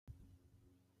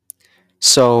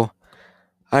So,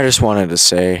 I just wanted to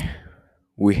say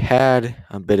we had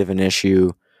a bit of an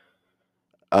issue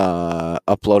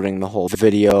uploading the whole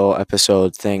video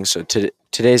episode thing. So,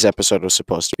 today's episode was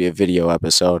supposed to be a video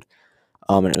episode,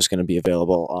 and it was going to be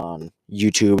available on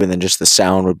YouTube, and then just the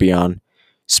sound would be on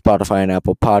Spotify and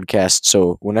Apple Podcasts.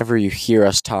 So, whenever you hear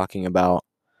us talking about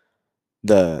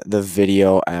the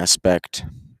video aspect,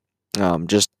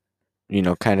 just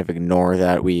kind of ignore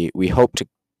that. We hope to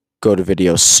go to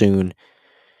video soon.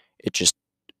 It just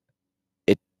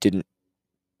it didn't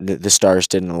the stars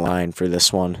didn't align for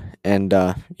this one. And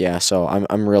yeah, so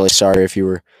I'm really sorry if you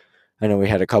were. I know we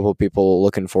had a couple people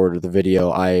looking forward to the video.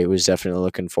 I was definitely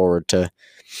looking forward to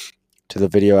the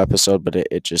video episode, but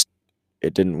it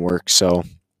didn't work. So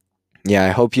yeah, I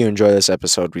hope you enjoy this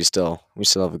episode. We still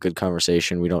have a good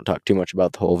conversation. We don't talk too much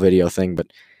about the whole video thing, but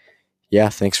yeah,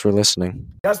 thanks for listening.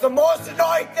 That's the most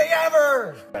annoying thing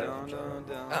ever!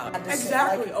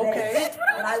 Exactly, okay.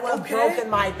 And I would have broken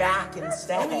my back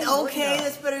instead. Okay,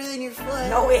 that's better than your foot.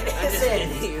 No, it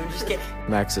isn't. You're just kidding.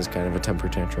 Max is kind of a temper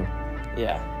tantrum.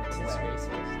 Yeah.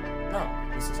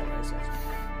 No, this isn't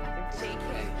racist.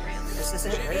 This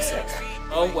isn't racist.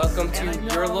 Oh, welcome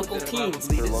to Your Local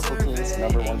Teens. Your local teens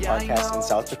 #1 podcast in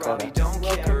South Dakota. Don't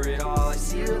care at all. I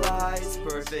see your lies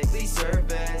perfectly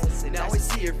surface. And now I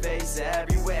see your face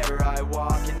everywhere I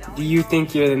walk. And Do you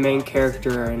think you're the main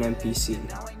character or an NPC?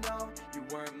 now I know you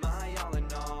weren't my all in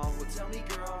all. Well, tell me,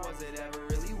 girl, was it ever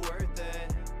really worth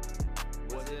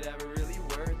it? Was it ever really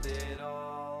worth it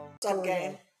all? What's up,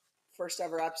 gang? First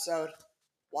ever episode.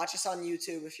 Watch us on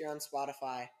YouTube if you're on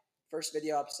Spotify. First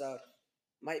video episode.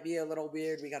 Might be a little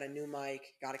weird. We got a new mic,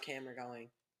 got a camera going.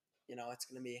 You know, it's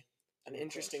going to be an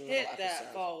interesting little Hit episode.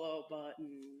 that follow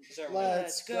button.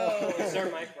 Let's go. Is our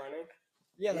mic running?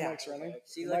 Yeah, the Yeah. mic's running.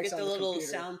 See, The look mic's at on the the little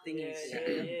computer. sound thingies.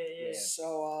 Yeah.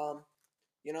 So,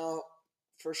 you know,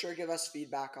 for sure give us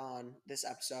feedback on this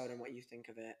episode and what you think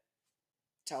of it.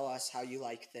 Tell us how you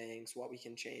like things, what we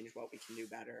can change, what we can do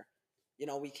better. You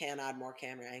know, we can add more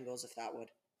camera angles if that would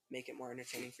make it more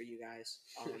entertaining for you guys.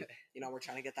 You know, we're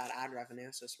trying to get that ad revenue,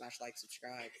 so smash like,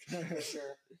 subscribe. For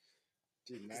sure.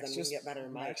 Dude, then Max we can just get better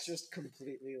Max mics. just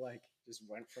completely just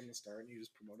went from the start and he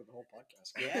just promoted the whole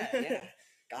podcast. Yeah.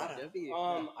 Got it.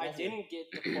 I didn't get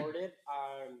deported.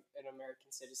 I'm an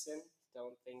American citizen.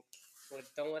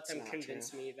 Don't let them not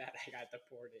convince me that I got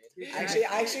deported.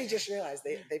 I actually just realized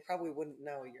they probably wouldn't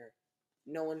know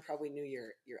no one probably knew your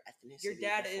ethnicity. Your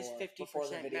dad is before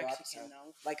the 50% video Mexican, episode.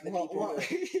 though. Like the Well, people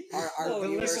who are the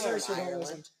viewers listeners from who don't Ireland.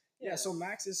 listen. Yeah, so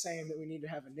Max is saying that we need to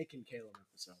have a Nick and Caleb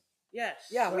episode. Yes.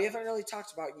 Yeah, we haven't really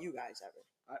talked about you guys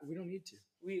ever. We don't need to.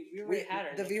 We already had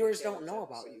our The Nick viewers and Caleb don't know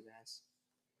about episode. you guys.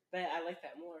 But I like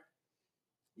that more.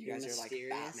 You You're guys are like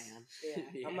mysterious. Batman. Yeah.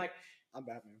 Yeah. I'm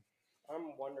Batman.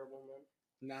 I'm Wonder Woman.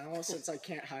 Now, since I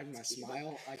can't hide my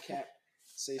smile, I can't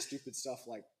say stupid stuff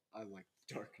like I like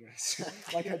darkness,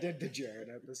 like I did the Jared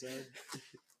episode.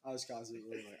 I was constantly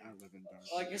like, I live in darkness.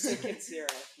 Well, I guess I can see our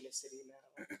ethnicity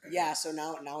now. Yeah, so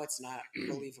now it's not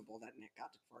believable that Nick got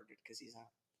deported because he's a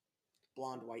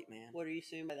blonde white man. What are you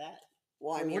saying by that?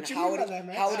 Well, I Hey, mean, what you how mean would by he, that,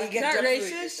 Max? how would he Is get that deported?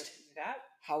 racist? That?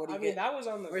 How would he I mean, get that was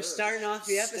on the We're verse. starting off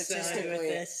the episode Statistically- with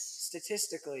this.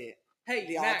 statistically Hey,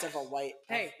 the Max, odds of a white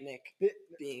Hey. Nick Bit-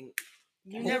 being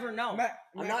you never know.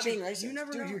 I'm not being racist. You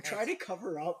never Dude, know. you try to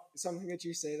cover up something that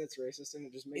you say that's racist, and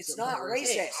it just makes it's it not more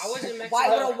racist. I was in Mexico. Why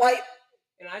would a white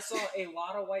And I saw a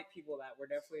lot of white people that were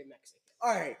definitely Mexican.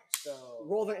 All right, So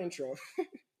roll the intro.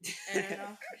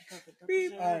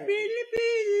 Beep, All right.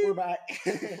 We're back.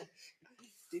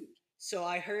 So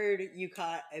I heard you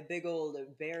caught a big old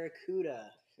barracuda.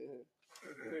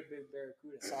 good big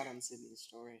barracuda. saw it on Sydney's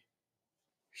story?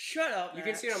 Shut up, You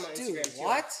can see it on my Dude, Instagram too.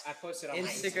 what? I posted it on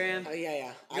Instagram. Oh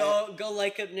yeah. Go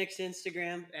like up Nick's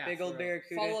Instagram. Yeah, Big for old real.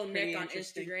 barracuda. Follow Pretty Nick on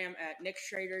interesting. Instagram at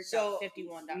nickschrader.51. So,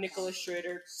 Nicholas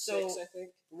Schrader, So- 6, I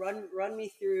think. Run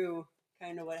me through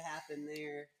kind of what happened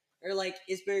there. Or like,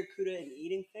 is barracuda an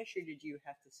eating fish, or did you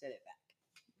have to set it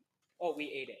back? Oh, we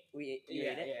ate it. You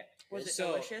Yeah, ate it. yeah. Was it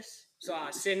So- delicious? So I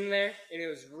was sitting there, and it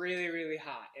was really, really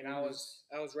hot, and I was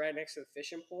right next to the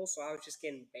fishing pool, so I was just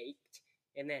getting baked,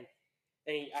 and then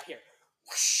I hear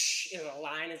whoosh, and the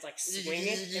line is like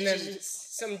swinging, and then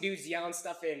some dude's yelling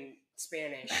stuff in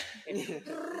Spanish, and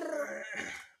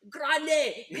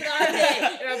grande, and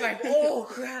I'm like, oh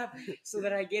crap! So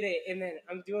then I get it, and then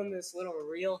I'm doing this little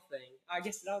reel thing. I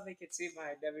guess now they can see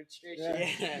my demonstration.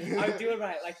 Yeah. I'm doing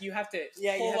my you have to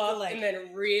Yeah, you pull have to, up like- and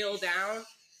then reel down.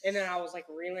 And then I was like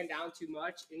reeling down too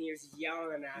much, and he was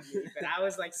yelling at me. But I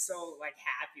was like so like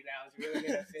happy that I was reeling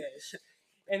in a fish.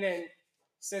 And then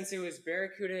since it was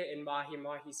barracuda and mahi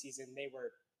season, they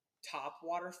were top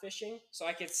water fishing, so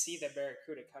I could see the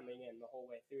barracuda coming in the whole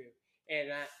way through, and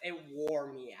it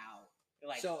wore me out.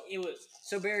 Like So- it was.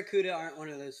 So barracuda aren't one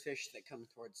of those fish that come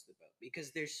towards the boat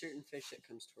because there's certain fish that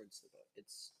comes towards the boat. It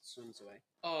swims away.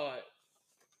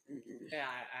 Yeah,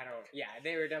 I don't. Yeah,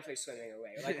 they were definitely swimming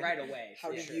away, like right away. How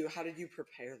for did sure. how did you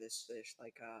prepare this fish?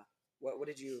 Like, what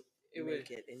did you It make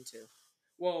was- it into?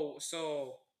 Well,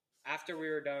 so after we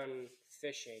were done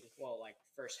fishing, well, like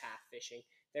first half fishing,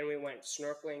 then we went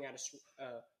snorkeling at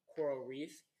a coral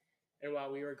reef. And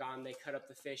while we were gone, they cut up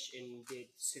the fish and did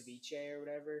ceviche or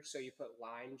whatever. So you put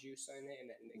lime juice in it, and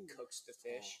then it cooks the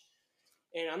fish.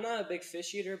 And I'm not a big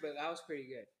fish eater, but that was pretty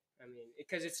good. I mean,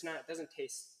 because it doesn't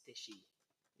taste fishy.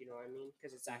 You know what I mean?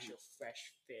 Because it's actual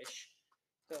fresh fish.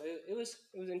 So it was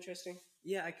interesting.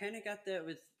 Yeah, I kind of got that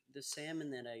with the salmon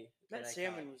that I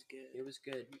salmon caught. was good. It was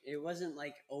good. It wasn't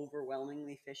like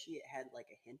overwhelmingly fishy. It had like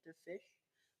a hint of fish,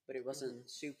 but it wasn't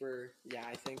super. Yeah,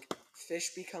 I think fish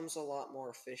becomes a lot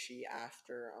more fishy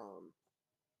after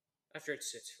After it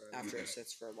sits for a after minute. it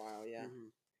sits for a while. Yeah, Mhm.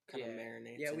 kind of Yeah.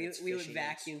 marinates. Yeah, in we its we fishiness.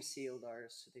 vacuum sealed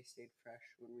ours so they stayed fresh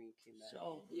when we came back.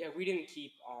 So Yeah, we didn't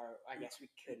keep our. I guess we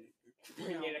couldn't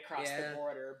bring it across Yeah. the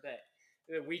border, but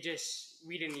we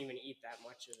didn't even eat that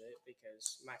much of it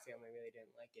because my family really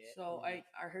didn't like it. so I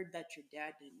heard that your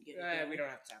dad didn't get it. We down. don't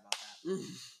have to talk about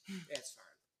that. It's fine.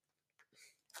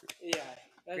 Yeah,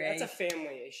 Greg? that's a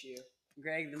family issue.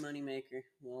 Greg, the moneymaker.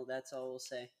 Well, that's all we'll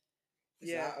say. Is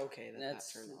Yeah. that okay that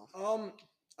That's- turned off?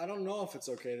 I don't know if it's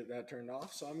okay that turned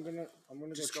off, so I'm gonna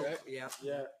Just go go. check. Yeah.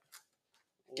 Yeah.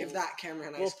 Give that camera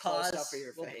a nice We'll close pause. up of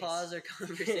your We'll face. pause our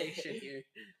conversation here.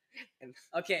 And-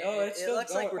 Okay. Oh, it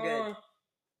looks like we're good.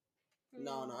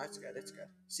 No, it's good. It's good.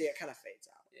 See, it kind of fades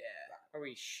out Yeah. Are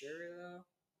we sure though?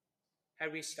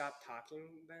 Had we stopped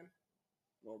talking then?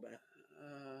 a little bit.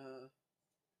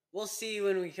 We'll see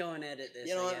when we go and edit this.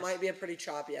 You know, I it guess. might be a pretty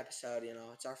choppy episode. You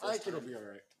know, it's our I first think it'll time. be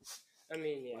alright. I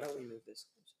mean, yeah, Why don't we move this?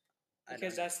 I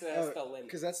because don't that's the limit.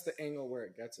 Because that's the angle where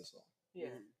it gets us all. Yeah.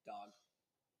 know. Dog.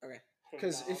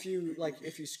 Because if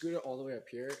you scoot it all the way up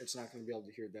here, it's not going to be able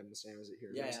to hear them the same as it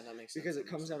hears Yeah, us. yeah, that makes sense. Because That it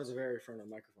makes comes out sense. as a very front of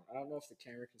the microphone. I don't know if the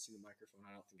camera can see the microphone.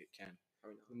 I don't think it can.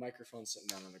 Probably not. The microphone's sitting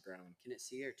down on the ground. Can it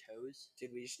see your toes?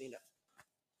 Dude, we just need a.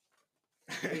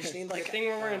 We just need like Good thing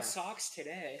we're wearing uh, socks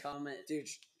today. Comment. dude,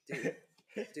 they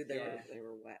Yeah.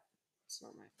 were wet. It's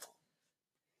not my fault.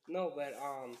 No, but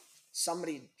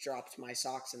Somebody dropped my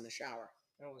socks in the shower.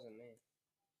 that wasn't me.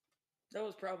 That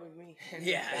was probably me.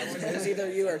 Yeah. It was either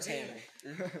you or Tanner.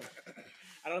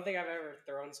 I don't think I've ever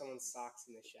thrown someone's socks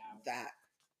in the shower. That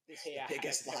is Yeah, the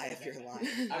biggest I've lie never of your done life.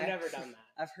 that. I've never done that.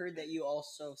 I've heard that you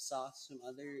also saw some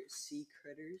other sea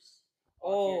critters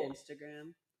Oh. off your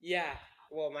Instagram. Yeah.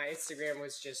 Well, my Instagram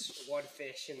was just one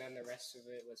fish, and then the rest of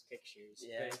it was pictures.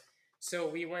 Yeah. But- so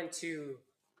we went to,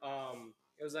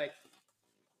 it was like,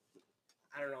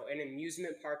 I don't know, an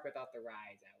amusement park without the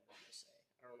rides. I would want to say.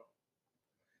 I don't know.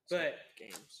 But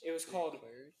Games. it was called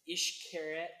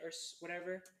Ishkaret or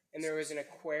whatever, and there was an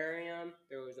aquarium,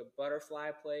 there was a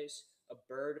butterfly place, a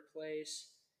bird place,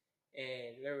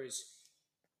 and there was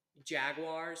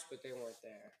jaguars, but they weren't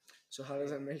there. So how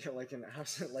does that make it like an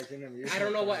amusement? I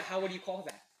don't know park? how would you call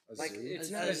that? A like, zoo? It's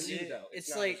A not a zoo. zoo though. It's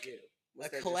not like- a zoo. Was A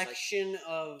there just, like, collection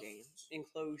of games.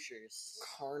 enclosures.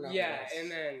 Carnivals. Yeah, and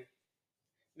then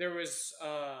there was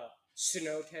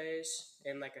cenotes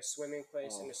and like a swimming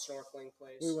place and a snorkeling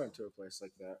place. We went to a place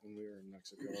like that when we were in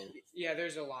Mexico Yeah,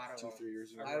 there's a lot of 2-3 them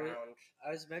years ago. around.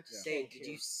 I was about to Yeah. say, Thank did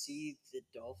you. you see the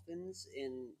dolphins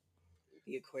in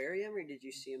the aquarium, or did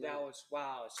you see them? That was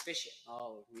wow. It's fishing.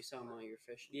 Oh, you saw them while you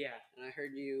were fishing. Yeah, And I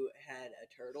heard you had a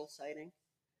turtle sighting.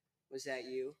 Was that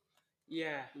you?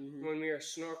 yeah. Mhm. When we were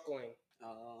snorkeling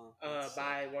Oh. that's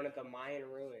by one of the Mayan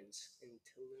ruins in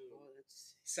Tulum. Oh,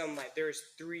 that's Some like there was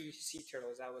 3 sea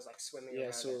turtles that was like swimming Yeah,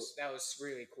 around so- us. That was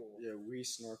really cool. Yeah, we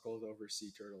snorkeled over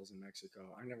sea turtles in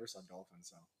Mexico. I never saw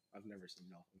dolphins though. I've never seen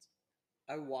dolphins.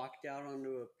 I walked out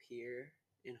onto a pier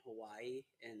in Hawaii,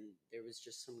 and there was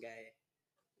just some guy,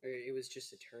 or it was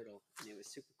just a turtle, and it was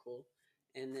super cool.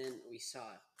 And then we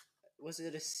saw, was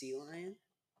it a sea lion?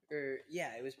 Or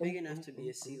yeah, it was big enough to be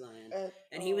a sea lion,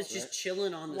 and he was just Right.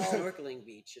 chilling on the No. snorkeling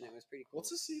beach, and it was pretty cool.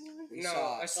 What's a sea lion? We No,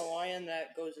 saw. a It's a lion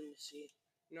that goes in the sea.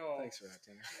 No, Thanks for that,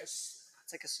 Tanner. it's,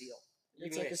 It's like a seal. you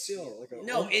It's mean like a seal. Like a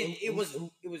No, it was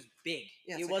big.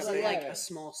 Yeah, it it's like a wasn't seal. like Yeah. a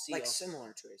small seal. Like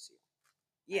similar to a seal.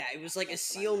 Yeah, it was like a That's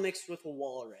what I seal meant. mixed with a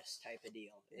walrus type of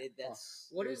deal. That's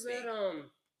what it is was that? big.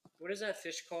 What is that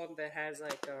fish called that has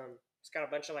like It's got a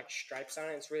bunch of like stripes on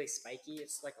it. It's really spiky.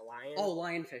 It's like a lion. Oh,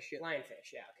 lionfish. Yeah.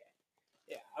 lionfish. Yeah. Okay.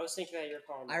 Yeah, I was thinking that you're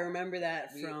calling. I remember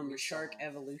that We- from we Shark saw.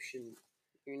 Evolution.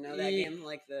 You know that Ye- game,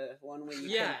 like the one where you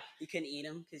Yeah. couldn't eat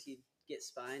them because you'd get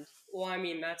spined? Well, I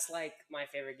mean, that's like my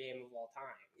favorite game of all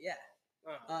time. Yeah.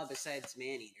 Oh. Besides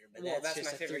Maneater, but Well, that's that's just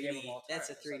my a favorite 3D. game of all That's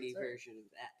a time, that's what I'm 3D saying. version of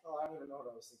that. Oh, I don't even know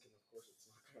what I was thinking. Of course, it's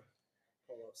not gonna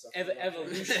pull up something.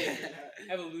 Evolution.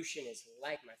 Evolution is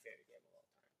like my favorite game of all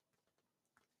time.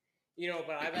 You know,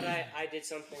 but I bet I did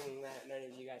something that none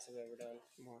of you guys have ever done.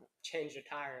 What? Change a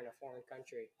tire in a foreign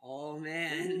country. Oh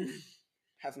man,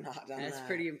 Have not done that's that.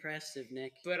 pretty impressive,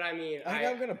 Nick. But I mean, I think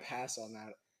I'm gonna pass on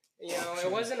that. you know,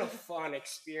 it wasn't a fun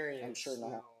experience. I'm sure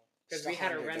not. Because It's we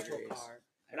had a 100 rental degrees. car.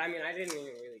 But I mean, I didn't even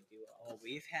really do all. Oh,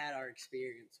 we've had our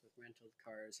experience with rental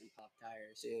cars and pop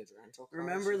tires. Dude, rental cars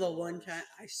Remember are the one worst. time?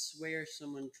 I swear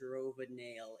someone drove a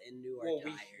nail into our Well,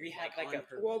 tire. we had like on a-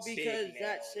 purpose. Well, Big because nail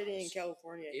that in city in us.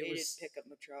 California It hated was- pickup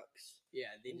trucks. Yeah,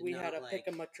 they did We not had a like, pick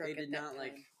 'em up truck They at did that not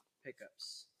like time.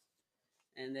 pickups.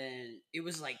 And then it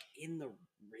was like in the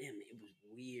rim. It was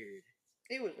weird.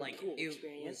 It was Like a cool it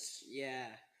experience. was, yeah.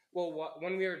 Well,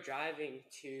 when we were driving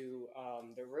to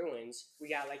the ruins, we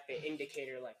got like the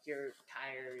indicator, like your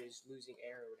tire is losing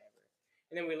air or whatever.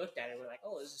 And then we looked at it and we're like,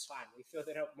 oh, this is fine. We filled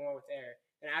it up more with air.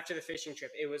 And after the fishing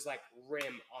trip, it was like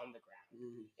rim on the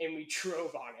ground. And we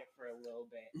drove on it for a little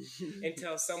bit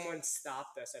until someone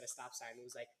stopped us at a stop sign. It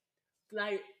was like,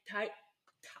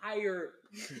 tire.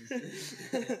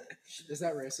 Is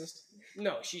that racist?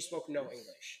 No, she spoke no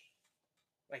English.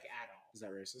 Like at all. Is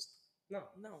that racist? No.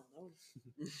 No, that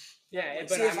was Yeah, Like,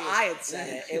 but see, if mean, I had said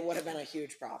it, it would have been a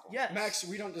huge problem. yes. Max,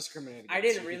 we don't discriminate. I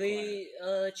against didn't you, be quiet.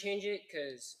 really change it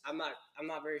because I'm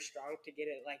not very strong to get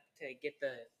it to get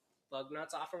the lug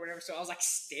nuts off or whatever. So I was like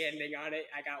standing on it.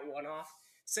 I got one off.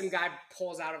 Some guy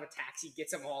pulls out of a taxi,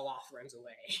 gets them all off, runs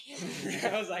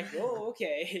away. I was like, oh,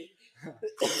 okay.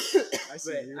 I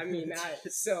see But you. I mean,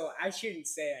 so I shouldn't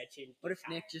say I changed. What the if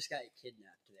tire. Nick just got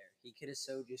kidnapped there? He could have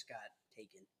so just got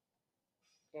taken.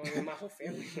 Well, I mean, my whole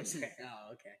family was there.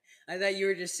 Oh, okay. I thought you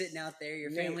were just sitting out there.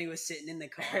 Your Nate- family was sitting in the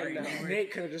car. No, and you were-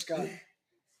 Nate could have just got.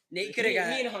 Nate could have got.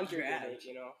 Me and Hunter grabbed. did it,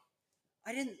 you know.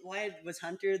 I didn't. Why was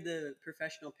Hunter the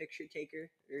professional picture taker,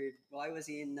 or why was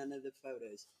he in none of the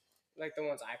photos? Like the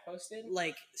ones I posted.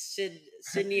 Like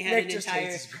Sydney had Nick an just entire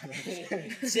hates his brother.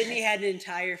 Sydney had an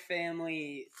entire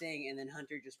family thing, and then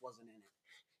Hunter just wasn't in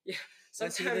it.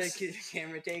 Was he Sometimes the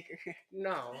camera taker?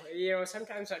 no, you know,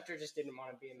 sometimes Hunter just didn't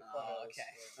want to be in the photos. Oh,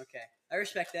 okay, okay. I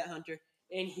respect that, Hunter.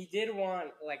 And he did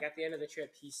want, like, at the end of the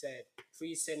trip, he said,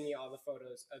 "Please send me all the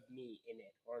photos of me in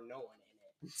it, or no one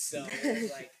in it." So it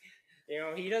was like, you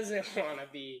know, he doesn't want to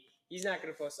be. He's not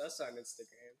gonna post us on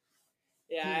Instagram.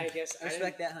 Yeah, I guess I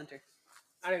respect that, Hunter.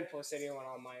 I didn't post anyone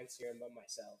on my Instagram but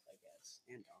myself, I guess.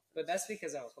 And Dolphin. But that's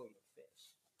because I was holding the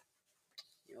fish.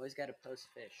 You always got to post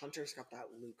fish. Hunter's got that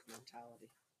Luke mentality.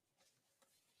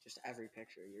 Just every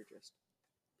picture, you're just.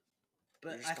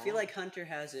 But You're I just feel gone. like Hunter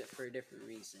has it for a different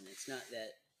reason. It's not that.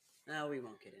 No, we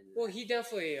won't get into Well, he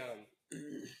definitely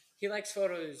he likes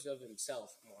photos of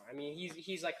himself more. I mean,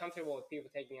 he's like comfortable with people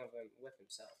taking of him with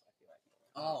himself. I feel like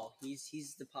more. Oh,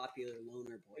 he's the popular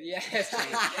loner boy. Yes,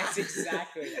 that's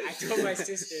exactly. I told my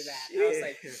sister that. I was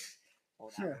like, I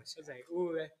was like,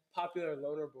 ooh, that popular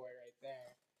loner boy right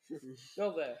there.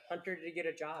 No, the Hunter did get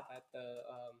a job at the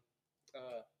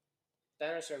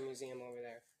dinosaur museum over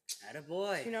there. Atta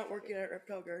boy. Is he not working at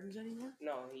Reptile Gardens anymore?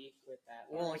 No, he quit that.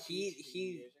 Well, like, he- 2 he-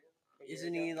 years ago, a year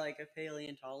Isn't he ago. like a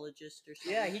paleontologist or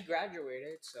something? Yeah, he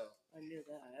graduated, so I knew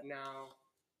that. now,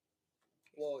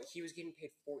 well, he was getting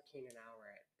paid $14 an hour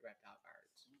at Reptile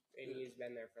Gardens, and he's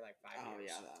been there for like 5 Oh years.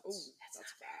 yeah,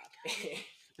 that's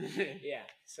bad. Yeah,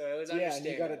 so it was Yeah, and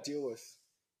understandable. you got to deal with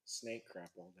snake crap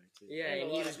all day too. Yeah, And a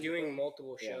and he lot was of doing people-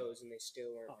 multiple Yeah. shows, and they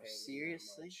still weren't Oh, paying him that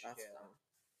seriously? much. That's yeah. dumb.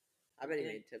 I bet he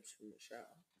Okay. made tips from the show.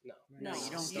 No. No, No,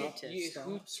 you don't you- get tips. you- Stop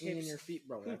who swinging tips- your feet,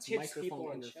 bro. who That's tips people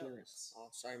microphone in shows? interference. Oh,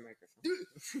 sorry,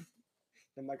 microphone.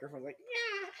 The microphone's like,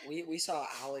 We saw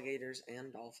alligators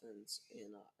and dolphins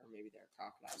in, or maybe they're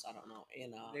crocodiles. I don't know.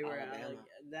 In They were Alabama.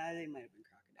 that they might have been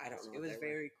crocodiles. I don't know It what was they were.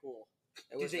 very cool.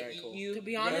 It was Did they very eat cool. you? To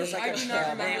be There honest, was like I a do crab. not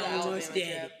remember They the almost Alabama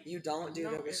did. trip. You don't, dude.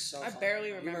 No, It was so. I fun. barely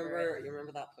You remember remember? it. You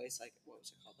remember that place? Like, what was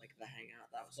it called? Like the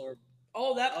Hangout. That was.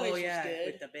 Oh, that place Oh yeah, was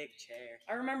with good. the big chair.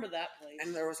 I remember that place.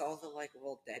 And there was all the like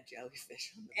little dead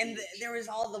jellyfish on the And beach. there was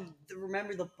all the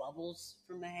remember the bubbles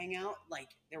from the hangout? Like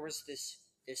there was this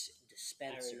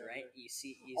dispenser, remember. right?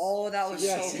 You Oh, that was see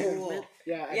yeah, the so yeah. cool. movement?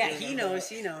 yeah. I Yeah, do he remember knows.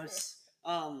 that. He knows.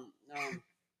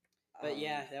 But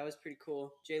yeah, that was pretty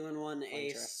cool. Jalen won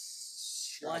a trip.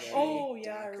 slushy, oh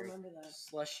yeah, I Daiquiri. remember that.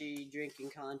 slushy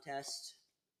drinking contest.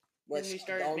 Which we the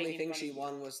started only making thing fun she of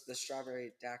won was the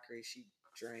strawberry daiquiri she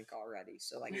drank already.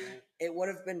 So like, Right. it would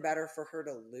have been better for her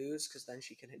to lose because then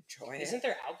she can enjoy it. Isn't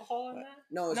there alcohol in But- that?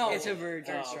 No, No, It's a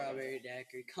virgin. virgin Oh, okay. strawberry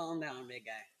daiquiri. Calm down, big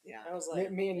guy. Yeah. I was Me,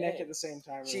 like, me and Nick "Dang." at the same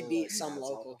time. She were beat like, some "That's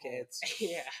local alcohol." kids.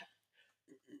 Yeah.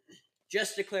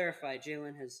 Just to clarify,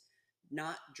 Jalen has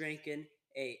not drinking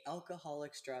a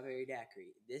alcoholic strawberry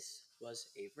daiquiri. This was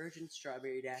a virgin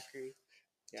strawberry daiquiri.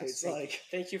 Yes, Tate's thank like,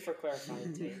 Thank you for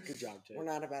clarifying, Tate. good job, Tate. We're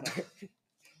not about to.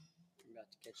 I'm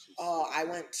about to catch some. Oh, sleep. I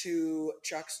went to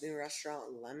Chuck's new restaurant,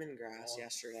 Lemongrass, Oh.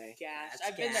 yesterday. Gas. That's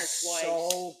I've been there gas. twice.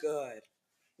 So good.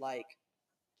 Like,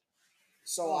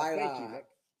 so Oh, I. thank you, Nick.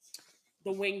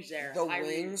 The wings there. The I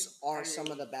wings are I some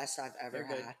of the best I've ever They're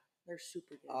good. had. They're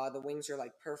super good. The wings are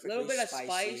like A perfectly little bit of spicy.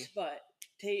 spice, but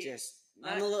Just,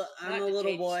 I'm not- a little, not I'm a the little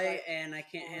Tate's boy, spice and I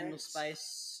can't handle tolerance.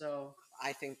 spice. So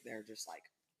I think they're just like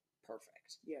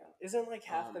perfect. Yeah. Isn't like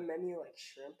half the Um, menu like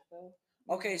shrimp though?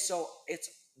 Okay, so it's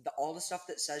all the stuff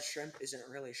that says shrimp isn't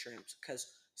really shrimp, because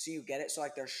so you get it. So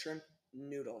like there's shrimp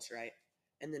noodles, right?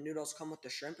 And the noodles come with the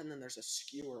shrimp, and then there's a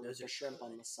skewer with Those the are shrimp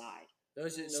on good. the side.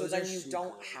 those are. So those then are you some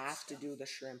don't good have to stuff. do the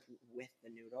shrimp with the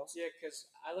noodles. Yeah, because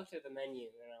I looked at the menu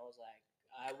and I was like,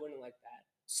 I wouldn't like that.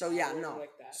 So I yeah, wouldn't no.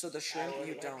 like that. So the I shrimp you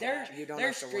wouldn't like don't that. you don't their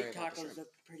have to worry street about the tacos shrimp. look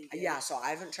pretty good. Yeah, so I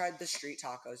haven't tried the street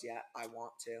tacos yet. I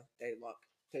want to. They look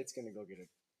Tate's gonna go get a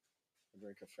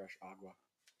drink of fresh agua.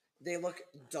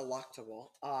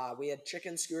 delectable. We had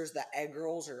chicken skewers. The egg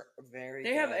rolls are very.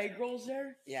 They have good. egg rolls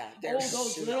there. Yeah, Oh, they're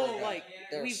those super little good. like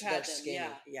They're, we've they're had them. skinny.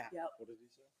 Yeah, Yeah. What did he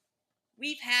say?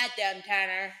 we've had them,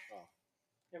 Tanner.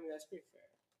 I mean, that's pretty fair.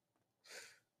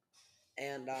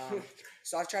 And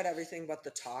so I've tried everything but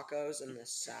the tacos and the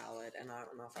salad, and I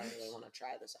don't know if I really want to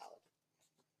try the salad.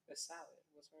 The salad.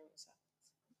 What's wrong with salad?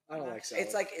 I don't like salad.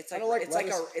 It's like I don't like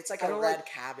lettuce. it's like I a don't red like-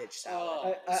 cabbage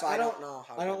salad. Oh. So I don't know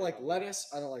how. I don't good like it'll be. lettuce.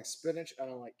 I don't like spinach. I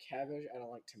don't like cabbage. I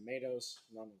don't like tomatoes.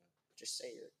 None of them. Just say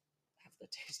you have the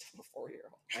taste of a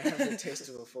 4-year-old. I have the taste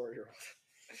of a 4-year-old.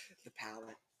 The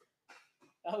palate.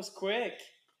 That was quick.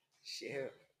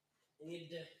 Shoot. I need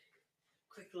a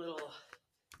quick little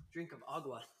drink of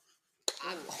agua.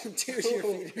 Dude, your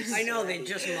feet are I know sweaty. they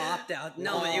just mopped out.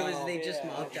 No, it was they just yeah,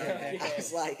 mopped out. okay. I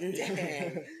was like,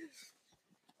 dang.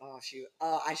 Oh shoot.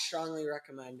 I strongly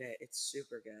recommend it. It's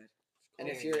super good. And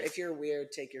if you're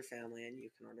weird, take your family and you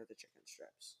can order the chicken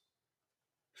strips.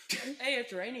 Hey,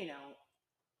 it's raining out.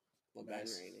 Well,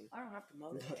 Nice. been raining. I don't have to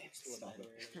mow the damn Stop stuff.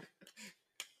 it.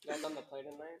 Y'all done the play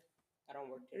tonight? I don't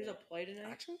work today. There's a play tonight.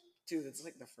 Actually, dude, it's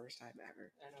like the first time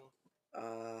ever. I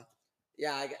know.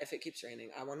 Yeah. If it keeps raining,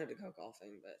 I wanted to go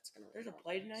golfing, but it's gonna. There's rain a all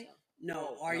play day, tonight? so.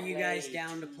 No, Oh, are no. you guys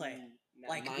down to play? No.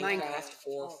 Like Minecraft Minecraft.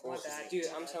 4 Oh, my bad. Dude,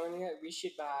 I'm telling you, we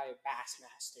should buy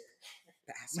Bassmaster.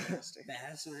 Bassmaster.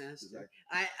 Bassmaster.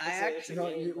 I It's a actually. You know,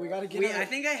 game, we bro. gotta get. We, a- I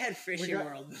think I had Fishing got-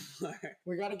 World before.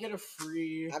 we gotta get a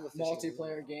free I have a fishing multiplayer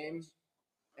world. game,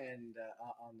 and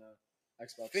on the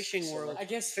Xbox. Fishing server. World. I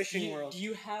guess Fishing World. Do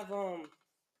you have I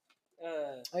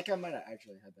think I might have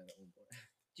actually had that at one point.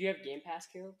 do you have Game Pass,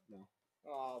 Caleb? No.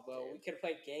 Oh, bro, we could have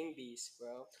played Gang Beasts,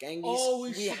 bro. Gang Oh,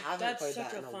 Beasts, we should. haven't That's played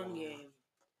such that a in fun while. game.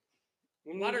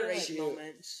 We A lot of need to, rage shoot.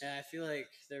 moments. Yeah, I feel like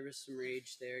there was some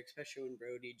rage there, especially when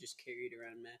Brody just carried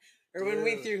around Max, or when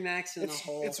we Dude. threw Max in the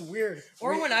hole. It's weird.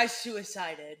 Or We- when I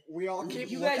suicided. we all keep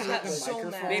You looking guys at got the so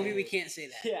microphone. mad. Maybe we can't say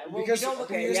that. Yeah, well, Because we don't look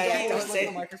we at use yeah, the yeah, phone don't with say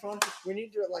the it. microphone. We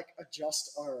need to like adjust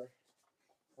our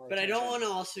But I don't want attention.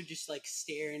 to also just like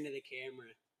stare into the camera.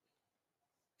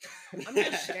 I'm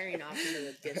just staring off into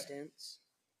the distance.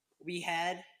 We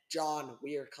had John,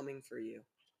 we are coming for you.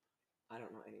 I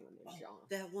don't know anyone named John.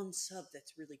 that one sub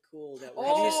that's really cool. That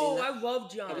Have you seen Oh, that? I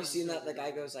love John. Have you seen that? The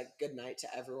guy goes like, "Good night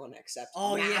to everyone except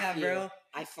Oh, yeah, Matthew. bro.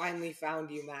 I finally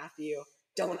found you, Matthew.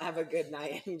 Don't have a good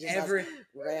night." And he just has Every,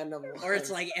 random. or it's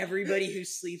lines. like everybody who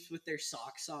sleeps with their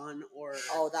socks on, or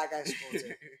Oh, that guy's cool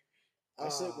too. I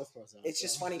sleep Uh, with my socks It's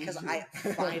just on. funny because I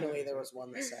finally there was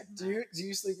one that said, Do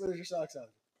you sleep with your socks on?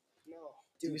 No,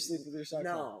 Do you sleep with your socks on?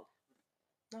 "No,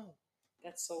 No.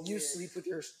 that's so you weird. sleep with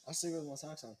your I sleep with my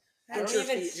socks on. I don't Get your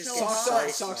even feet just so get Socks so on,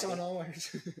 hot. socks sweaty. on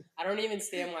always. I don't even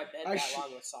stay on my bed I that sh-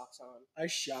 long with socks on. I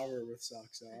shower with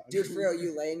socks on. Dude, for real,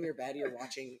 you lay in your bed, you're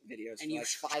watching videos for And you- like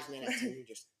 5 minutes, and you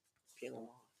just peel them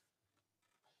off.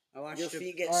 I watched Your a-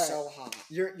 feet get Alright. so hot.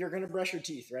 You're gonna brush your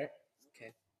teeth, right?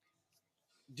 Okay.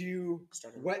 Do you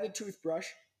Starting wet the toothbrush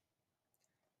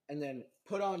and then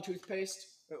put on toothpaste?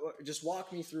 Just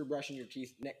walk me through brushing your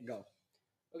teeth. Nick, go.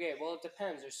 Okay, well, it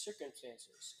depends. There's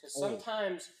circumstances. Because Oh.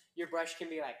 sometimes your brush can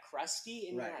be like crusty,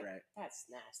 and Right, you're like, right. that's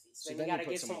nasty. So So, then then you you gotta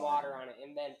put get some some water water on it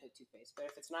and then put toothpaste. But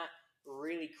if it's not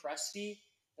really crusty,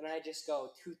 then I just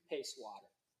go toothpaste water.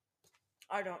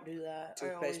 I don't do that. I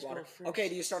always Toothpaste go water. first. Okay,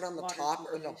 do you start on the water, top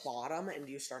or the toothpaste. bottom, and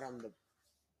do you start on the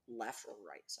left or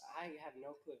right side? I have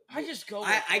no clue. I just go.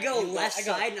 I with go it. left I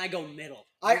go, side and I go middle.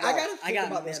 I go- gotta think I got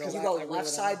about this because middle. You go I really left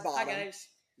don't side, know. bottom, Hi guys.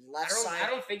 left I side.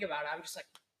 don't think about it. I'm just like,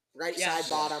 Right Yeah, side,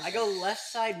 bottom. I go left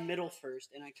side, middle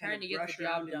first, and I Trying kind to of get brush the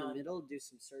job around in the done. middle, do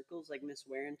some circles like Miss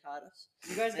Warren taught us.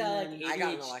 You guys got like And ADHD. I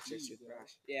got an electric bro.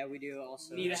 toothbrush. Yeah, we do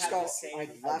also. Need to Just have go the same.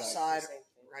 left the side, same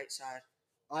thing. right side.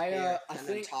 I Here, I and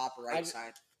then think top, right I-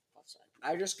 side, left side.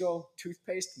 I just go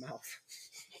toothpaste mouth.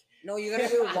 No, you gotta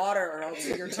do water or else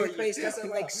your No, you toothpaste doesn't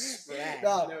don't. like spread.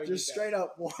 No, No, you just don't. straight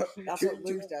up. That's what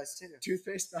Luke does too.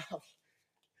 Toothpaste mouth.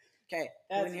 Okay,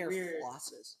 That's who in here weird.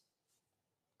 flosses?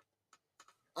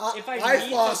 If I I need to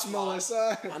floss, floss-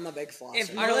 Melissa. I'm a big flosser.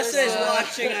 If I Melissa don't is floss.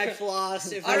 watching, I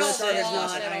floss. If I don't Melissa is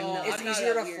floss not, at I'm all. not. it's I'm not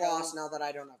easier a to weirdo. floss now that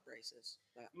I don't have braces.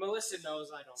 But, Melissa knows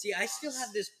I don't. See, I still floss.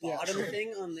 have this Yeah, bottom sure.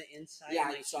 thing on the inside. yeah,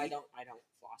 of my so I teeth. don't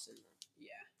floss in Yeah,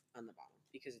 on the bottom.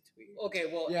 because it's weird.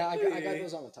 Okay, well, Yeah, I got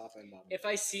those on the top and bottom. if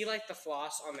I see like the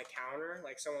floss on the counter,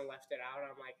 like someone left it out,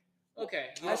 I'm like, okay.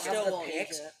 I I still still the won't use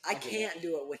pics. it. I can't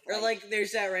do it with Or like,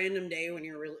 there's that random day when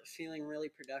you're feeling really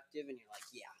productive, and you're like,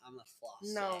 "Yeah, I'm gonna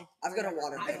floss." No. today." I've got a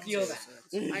water. I pick, feel too, that.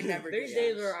 so it's- I never There's do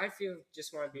days that. where I feel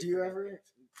just want to be. Do you productive.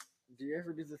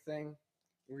 ever do the thing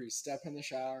where you step in the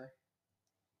shower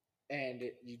and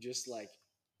you just like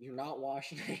you're not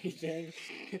washing anything?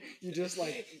 you just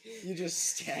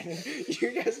stand.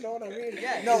 You guys know what I mean?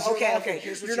 Yeah, No, 'Cause you're okay, laughing. okay,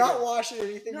 here's what you're you not do. washing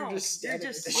anything. No, you're just you're standing.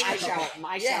 just in the My shower. shower,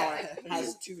 my Yeah. shower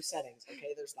has two settings.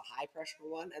 Okay, there's the high pressure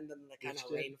one and then the kind Rich of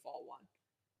kid. rainfall one.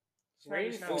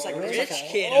 Rainfall. It was like Rich rich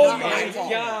kid. Oh I'm my not- rainfall.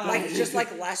 God. Like just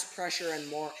like less pressure and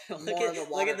more Look more at, of the look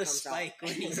water at the comes spike out.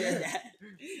 when he said that.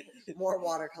 More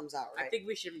water comes out, I right? think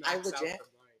we should I max out legit- for mine.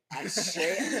 I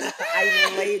straight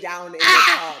I lay down in the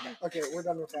tub. Okay, we're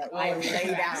done with that. I We're lay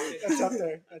done. down. That's up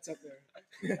there. That's up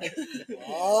there.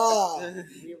 Oh,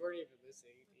 We weren't even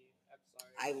listening. I'm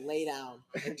sorry. I lay down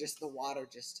and just the water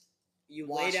just You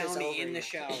lay washes down over in you. the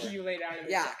shower. You lay down. In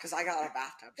the yeah, shower. because I got a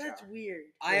bathtub That's shower. weird.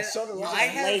 I so do You I. just I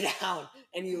have lay down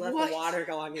and you let What? the water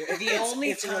go on you. the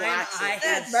only it's time relaxing. I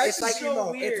have Max It's is like so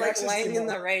it's weird. like Max is laying in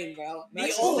emo. the rain, bro. The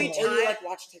Max is only emo. Or you time- like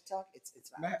watch TikTok. It's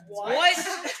bad. Matt- What?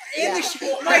 In Yeah. the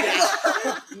shower?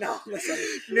 Yeah. No, listen.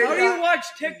 How do you watch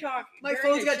TikTok? My during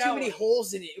phone's the got too shower? many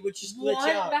holes in it. It would just glitch What,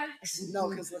 out. Max? No,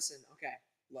 because listen. Okay,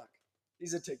 look.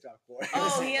 He's a TikTok boy.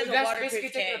 Oh, he has a That's water basically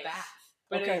taking a tank. bath.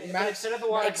 But Okay, but Max- instead of the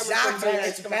water Exactly, coming from there,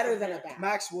 it's coming better from than a here. bath.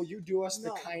 Max, will you do us the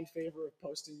No. kind favor of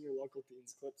posting your local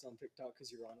teens clips on TikTok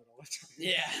because you're on it all the time?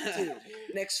 Yeah.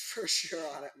 Dude, Nick's for sure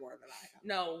on it more than I am.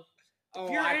 No. Oh,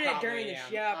 If you're I in it probably during the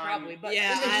am. yeah, probably. But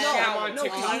yeah, in the I- shower, I'm no, on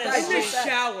in TikTok. the Honestly,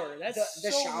 shower. That's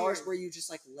The so showers weird. where you just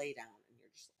like lay down and you're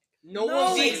just No No.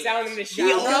 one lays down in the The shower.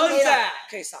 only- like, does that.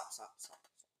 Okay, stop.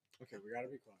 Okay, we gotta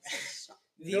be quiet. Stop.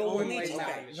 The No one only lays time. down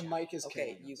Okay, in the The shower. mic is Okay,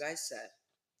 killing you us. guys said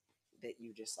that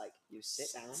you just like you sit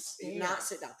down, Stand. not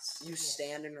sit down. You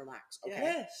stand and relax. Okay,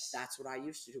 Yes. that's what I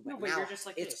used to do. But No, but now you're just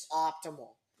like it's this.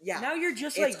 optimal. Yeah, Now you're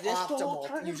just it's like this the whole optimal.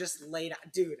 time. You just lay down,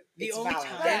 dude. The it's only valid.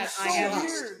 time That's I so have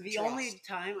weird. the Trust. only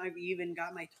time I've even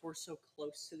got my torso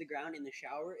close to the ground in the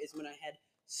shower is when I had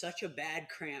such a bad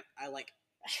cramp I like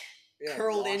Yeah,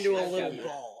 curled wash into your a I've little done that.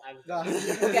 ball. I've No. done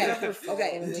that. Okay, Never fall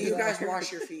okay. in the Do you guys shower.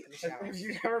 wash your feet in the shower? Have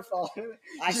you never fallen?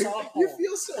 I You- saw a You pole.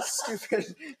 feel so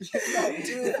stupid. Dude,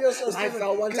 you feel so I stupid.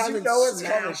 fell one 'cause time you and know it's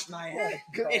coming. smashed my head.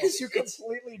 Yeah, It's- you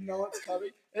completely know it's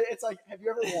coming. It's like, have you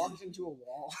ever walked into a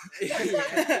wall? Yeah.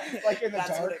 Like in the That's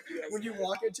what dark. it feels When you like.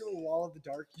 walk into a wall of the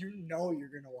dark, you know you're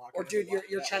gonna walk. Or into dude, the wall-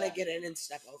 you're that trying to wall. get in and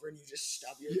step over, and you just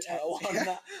stub your Yeah, toe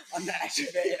yeah. on the edge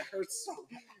of it. It hurts so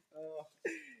bad. Oh.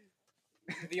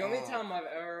 The only Oh. time I've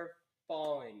ever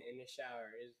fallen in the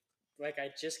shower is like I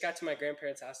just got to my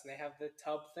grandparents' house and they have the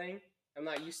tub thing. I'm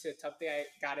not used to the tub thing. I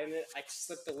got in it, I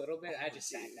slipped a little bit, I just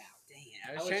sat down. Dang it!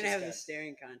 I I was was trying to just have the gonna-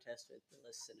 staring contest with the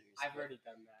listeners. I've but- already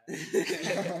done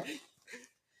that.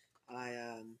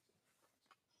 I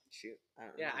shoot. I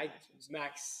don't Yeah, remember.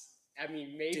 Max. I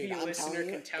mean, maybe Dude, a I'm listener telling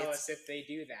you, can tell it's- us if they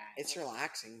do that. It's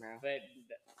relaxing, bro. But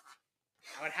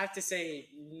I would have to say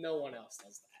no one else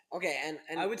does that. Okay, and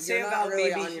I would you're say not about really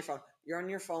maybe- on your phone. You're on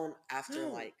your phone after No.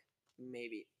 like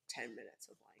maybe 10 minutes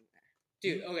of lying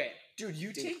there. Dude, okay. Dude,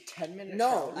 you Dude. take 10 minutes.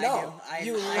 No, I no, do. I-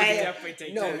 you I lay. definitely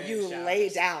take No, 10-minute you showers. lay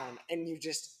down and you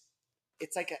just.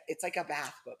 It's like a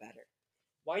bath, but better.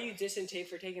 Why you dissing Tate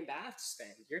for taking baths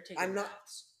then? You're taking I'm not-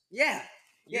 baths. Yeah.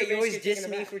 Yeah, You're you always basically diss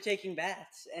taking a me bath. for taking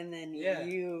baths, and then Yeah.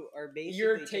 you are basically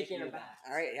You're taking a bath.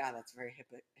 All right, yeah, that's very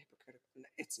hypocritical.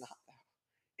 It's not though.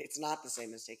 It's not the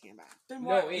same as taking a bath. Then No,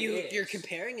 why? it You're is.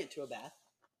 comparing it to a bath.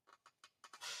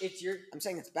 It's your. I'm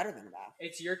saying it's better than a bath.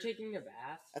 It's you're taking a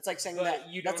bath. That's like saying But that.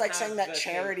 you That's don't like saying have that the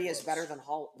same charity is clothes. better than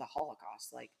the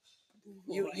Holocaust. Like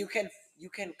you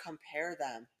can compare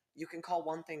them. You can call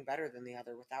one thing better than the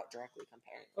other without directly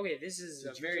comparing. Okay, this is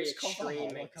Did a you very just call the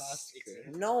extreme. Holocaust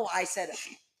good? No, I said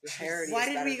charity. Why is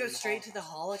did better we go than the straight to the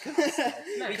Holocaust. Holocaust?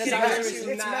 Because Because I I was was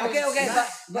it's not- okay, but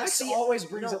Max see, always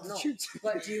brings no, up the no. shoots.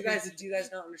 But do you guys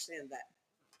not understand that?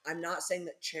 I'm not saying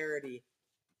that charity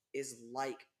is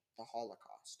like the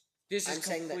Holocaust. This is I'm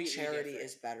saying that completely charity different.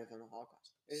 is better than the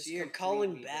Holocaust. This So is you're completely calling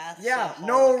different. baths? Yeah, a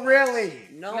no, Holocaust? No, really.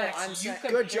 Max, I'm you saying Good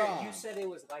compared- job. You said it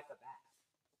was like a bath.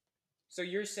 So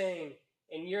you're saying,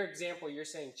 in your example, you're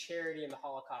saying charity and the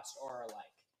Holocaust are alike.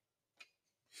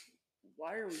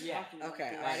 Why are we Yeah, talking about okay.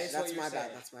 this? All right, is that's what you're my bad.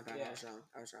 saying. That's my bad. Yeah.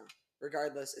 I was wrong.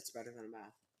 Regardless, it's better than a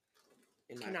bath.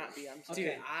 In my Cannot opinion. be. I'm Dude,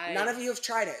 sorry. None of you have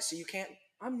tried it, so you can't.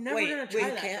 I'm never Wait, gonna wait, try you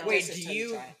that. can't- now. Wait, Just do until you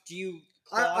you try. do you?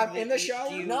 I'm clog in the do shower?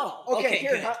 you- No. Okay,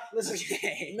 here. good. Listen.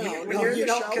 Okay. No, When no, you're in you the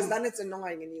don't, because shower- then it's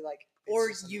annoying, and you like. it's Or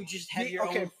just you annoying. just have Be- your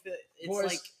okay, own. It's boys.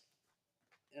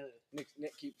 like.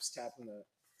 Nick keeps tapping the.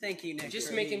 Thank you, Nick. Just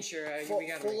for making being- sure. Full- We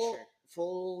gotta make full- sure.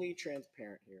 Fully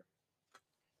transparent here.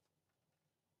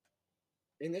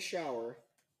 In the shower,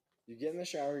 you get in the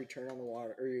shower, you turn on the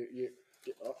water, or you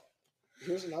oh,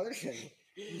 here's another thing.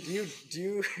 Do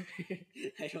you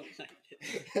I don't like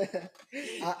it.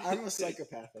 I'm a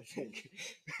psychopath, I think.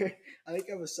 I think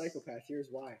I'm a psychopath. Here's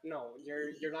why. No,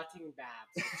 you're not taking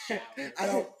baths. Showers. I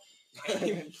don't.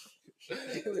 Dude,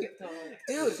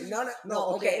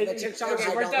 no. Okay, the TikTok.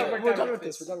 okay, I we're don't done, know. We're done with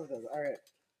this. We're done with this. All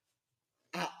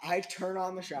right. I turn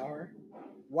on the shower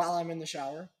while I'm in the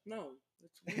shower. No.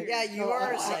 That's weird. Yeah, you No,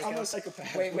 are a I'm psycho. a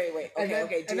psychopath. Wait. And Okay, then-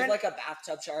 okay. Do and you then- like a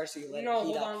bathtub shower so you let No, it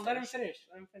heat hold up on. Let him first? finish.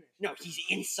 Let him finish. No, he's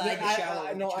inside Yeah, the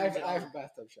shower. no, I turns have it a on.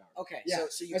 bathtub shower. Okay, Yeah.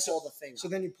 so you And so- pull the thing. So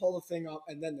up. then you pull the thing up,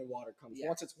 and then the water comes Yeah.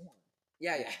 once it's warm.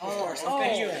 Yeah. Of Oh, course. oh.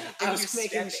 Okay. you- I and was you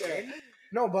making step sure. in?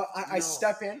 No, but I No.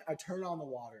 step in, I turn on the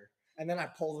water, and then I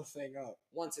pull the thing up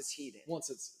Once it's heated. once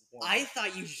it's warm. I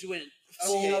thought you just went Oh,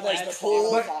 full you know, there's like the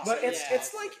full. bottom but faucet,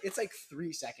 it's yeah. it's like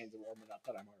 3 seconds to warm it up,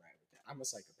 but I'm alright with it. I'm a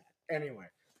psychopath. Anyway,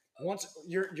 once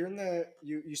you're in the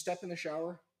you step in the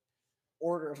shower,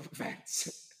 order of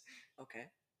events. Okay.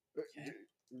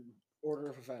 Order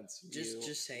of events. Just You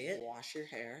just say it. Wash your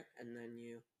hair and then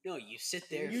you. No, you sit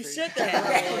there. You for sit 10 there.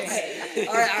 minutes. Okay.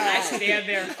 All right. I stand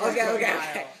there for Okay. a Okay. while.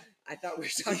 Okay. I thought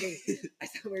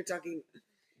we were talking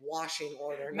washing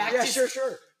order. Mac not Yeah, just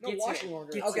sure. No gets washing it.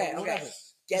 order. Gets Okay, Yeah, okay. whatever.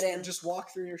 Get Just- in. Just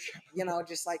walk through your shower.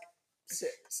 just like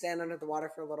stand under the water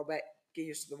for a little bit. Get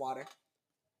used to the water.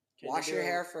 Can Wash you your do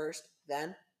hair first,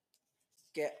 then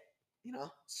get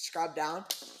scrub down.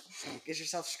 Get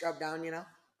yourself scrubbed down.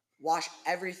 Wash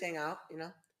everything out.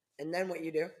 And then what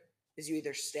you do is you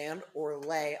either stand or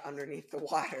lay underneath the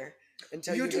water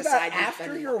until you, You do decide that after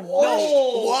you're you're finished. washed.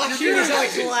 No, washing You do is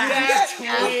that like That's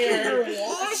after weird. you're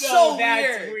washed? No,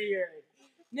 that's weird.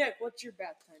 Nick, what's your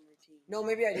bath time routine? No,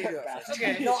 maybe I do it Bath first.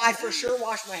 Okay. No, I for sure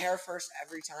wash my hair first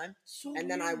every time, So and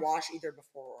then I weird. wash either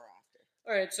before or after.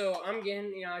 All right, so I'm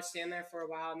getting, I stand there for a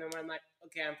while, and then when I'm like,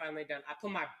 okay, I'm finally done, I put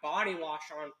my body wash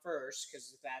on first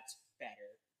because that's better,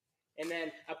 and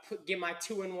then I get my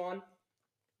 2-in-1,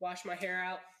 wash my hair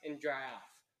out, and dry off.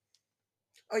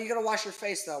 Oh, you gotta wash your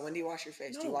face though. When do you wash your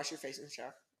face? Do you No. wash your face in the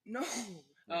shower? No.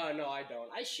 No, I don't.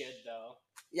 I should though.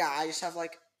 Yeah, I just have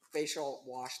like facial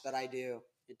wash that I do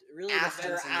It really after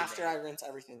depends on the day. I rinse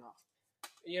everything off.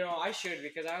 I should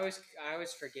because I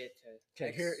always forget to.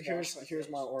 Okay, here's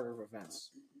my order of events.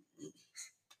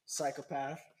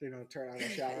 Psychopath, turn on the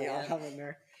shower Yeah. while I'm in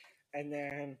there, and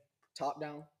then top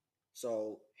down.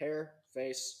 So hair,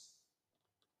 face,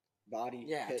 body,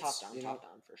 Yeah, hits, top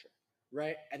down for sure.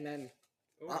 right? And then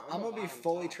Ooh, I'm a gonna be bottom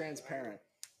fully top. transparent.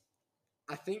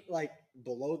 I think like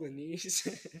below the knees.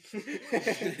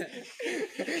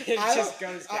 It I just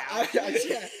don't- goes down.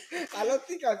 I don't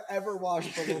think I've ever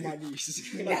washed below my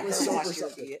knees. You Like, never with soap or wash your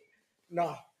something. feet.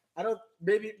 No, I don't.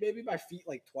 Maybe my feet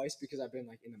like twice because I've been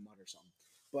like in the mud or something.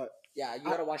 But Yeah, you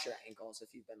gotta wash your ankles if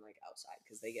you've been like outside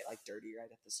because they get like dirty right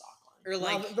at the sock line. Or no,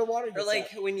 like, the water. or Gets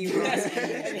like when you rest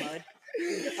in the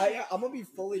mud. I'm gonna be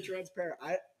fully transparent.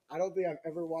 I don't think I've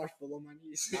ever washed below my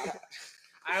knees.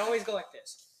 I always go like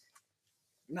this.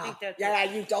 I nah. think that's Yeah,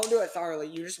 you don't do it thoroughly.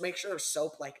 You just make sure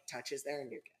soap like touches there and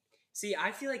you're good. See,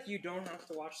 I feel like you don't have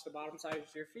to wash the bottom side of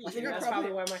your feet. I think and I that's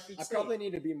probably- probably why my feet I stink. probably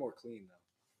need to be more clean though.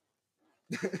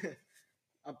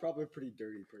 I'm probably a pretty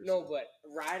dirty person. No, but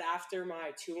right after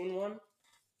my 2-in-1,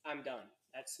 I'm done.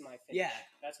 That's my finish. Yeah.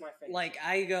 That's my finish. Like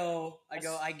I get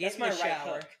that's in my the right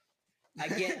shower. hook.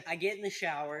 I get in the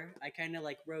shower. I kind of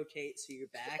like rotate so your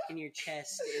back and your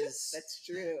chest is That's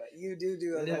true. You do a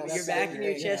Yeah, little. your that's back so and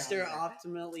your great. chest Yeah. are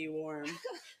optimally warm.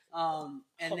 And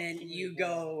then Optimally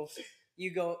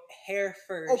you go hair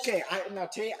first. Okay, now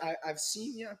Tate, I've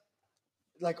seen you.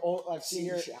 Like, I've seen Seen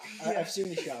your, you shower. I've seen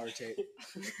you shower, Tate.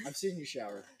 I've seen you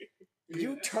shower.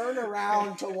 You turn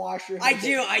around to wash your I hands.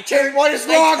 do. I Kid, turn. what is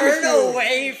wrong I with turn you?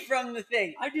 away from the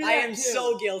thing. I do I that am too.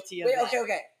 so guilty of Wait, that.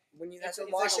 okay. When you guys are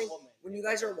It's like a washing, woman. when you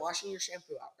guys are washing your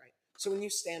shampoo out, right? So when you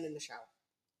stand in the shower,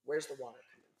 where's the water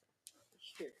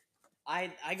coming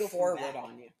I go from? Forward back.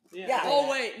 on you. Yeah. Yeah. Oh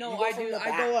wait, no, You go I from do. the I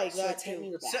back, go like so that it's hitting too.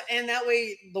 your back. So and that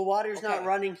way the water's not Okay.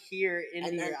 running here into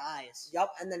And then- your eyes.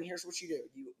 Yup. And then here's what you do.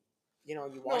 You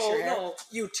wash No, your hair. no.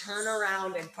 You turn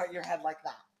around and put your head like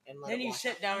that, and let Then it you wash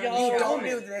sit out. down Yo, in the You shower. don't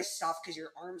do this stuff because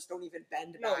your arms don't even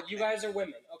bend No, back. you there. guys are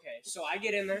women. Okay, so I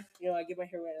get in there. I get my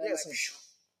hair wet. And I'm Yes.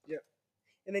 like, Yeah.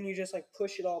 and then you just like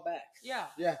push it all back. Yeah.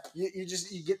 Yeah,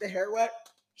 you get the hair wet,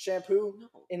 shampoo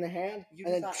No. in the hand, You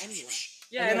and do then that anyway.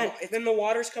 Yeah, And and then then the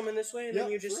water's coming this way, and then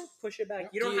Yep, you just sure. push it back.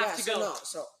 Yep. You don't Yeah, have to so go. No,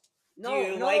 so Do no,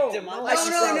 you no, like them? no, No, she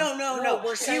no, said- no.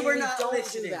 We're See, saying we're we not don't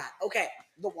listening. do that. Okay,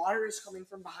 the water is coming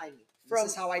from behind you. From-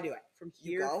 This is how I do it. From You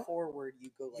here go, forward,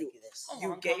 you go like you- this. Oh, You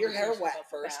long get your hair conversation wet about the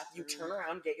first. You bathroom. turn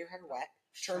around, get your hair wet.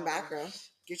 Turn back around,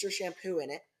 get your shampoo in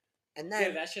it, and then Yeah,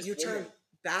 that's just you turn women.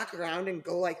 back around and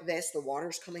go like this. The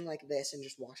water's coming like this, and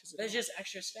just washes it. That's off. just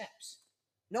extra steps.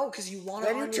 No, because you want it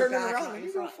then on you your turn it back, around not and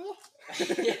your you're gonna front.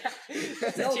 fall. Yeah, No,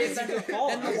 that's a chance I could fall.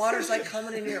 Then the water's like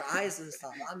coming in your eyes and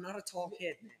stuff. I'm not a tall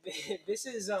kid, man. This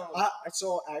is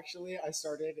So actually, I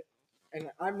started, and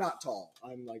I'm not tall.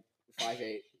 I'm like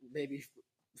 5'8", maybe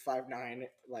 5'9",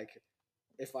 like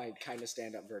if I kind of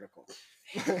stand up vertical.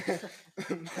 But-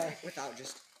 Without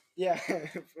just yeah,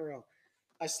 for real.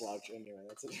 I slouch anyway.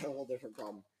 That's a whole different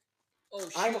problem. oh,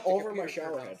 shoot, I'm the over my computer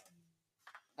shower turned head.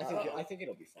 off. I think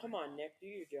it'll be fine. Come on, Nick, do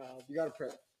your job. You gotta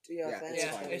prep. do your Yeah, thing. it's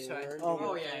Yeah, fine. it's fine. Oh,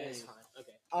 Oh yeah, yeah, it's fine.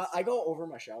 Okay. I go over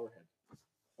my shower head.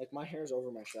 Like my hair's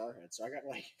over my shower head, so I got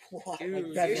like What?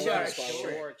 Dude, bed you hair got a is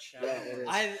fine. short shower. Yeah,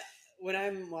 it is. When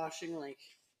I'm washing, like,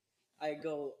 I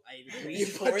reach You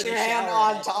for put the your hand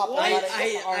shower. on top and let it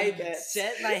hit the I armpit.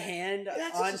 set my hand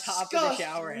on top of the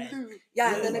shower head. Yeah,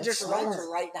 Yeah, and then it that's just runs smart.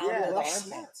 right down Yeah, to the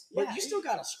that's armpits. But Yeah. you still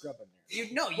gotta scrub in there.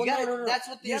 You Well, got no. That's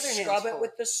what the You other hand's scrub it for.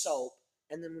 with the soap,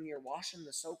 and then when you're washing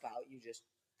the soap out, you just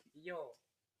Yo,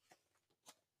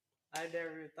 I've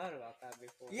never thought about that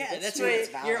before. Yeah, that's true, why it's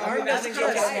valid. your I arm mean, doesn't that's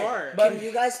get kinda tired. smart. But can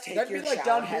you guys take that'd your be like shower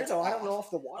down here heads though. I off? don't know if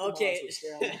the water Okay. bottles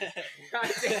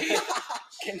would stay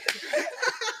on.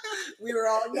 We were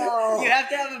all no. You have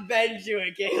to have a bend to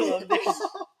it, Caleb.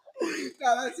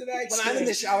 No, that's an When accident. I'm in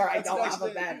the shower, I That's an don't have a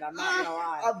accident. bed. I'm not gonna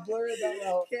lie. I'm blurring that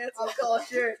out. Cancel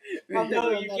culture. I'm No,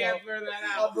 blurring you that can't out. blur that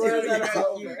I'll out. blur Dude, that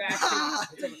you out.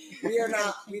 gotta keep that. We are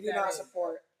not. We Keep do that not in.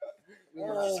 support. We do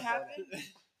not What support happened?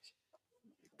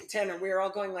 it. Tanner, we are all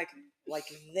going like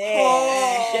this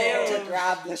Oh. to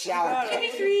grab the shower. God, head.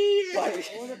 I But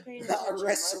wasn't paying the attention,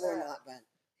 wrists my were bad. not bent.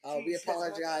 We Jesus, my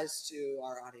apologize to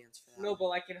our audience for that. No, but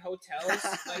like in hotels,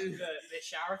 like the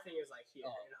shower thing is like here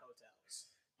in hotels.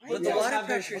 But the Hotels water have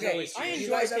their pressure is space. always do here. you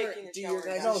enjoy guys ever taking a do your shower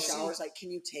guys' in No, hotels. see- showers like?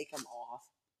 Can you take them off?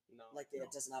 No, Like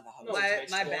it doesn't have a hose. No, My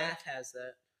it's my water. bath has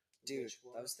that. Dude, Which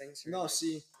one? those things. Are No, like,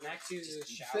 see, Max uses a The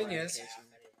shower. thing in is- case of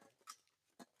anyone.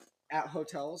 at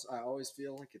hotels, I always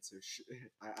feel like it's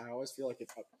I always feel like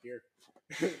it's up here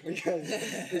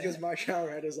because my shower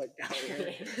head is like down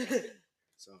here.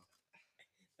 So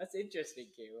That's interesting,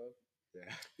 Caleb.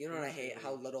 yeah, You know what I hate?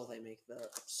 How little they make the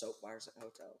soap bars at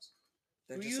hotels.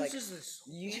 They're Who just like uses this?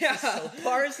 Yeah,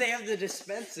 bars they have the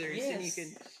dispensers, and you Yes.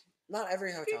 can not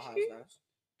every hotel has those.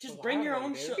 Just A bring lot your of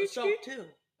own them do. soap too.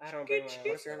 I don't bring my What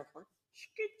own. if you're in a party?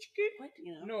 what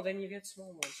you know, No, then you get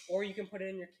small ones, or you can put it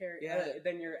in your carry. Yeah,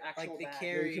 then your actual the bag.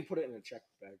 carry- or you can put it in a check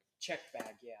bag. check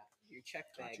bag. Yeah, your check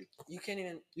Got bag. you. You can't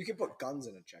even. You can put guns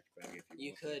in a check bag if you You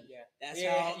want. could. yeah. That's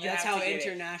Yeah, how you that's have how to get it.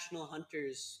 international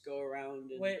hunters go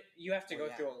around. And, Wait, you have to go Well,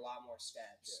 yeah. through a lot more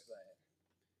steps,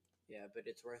 yeah, but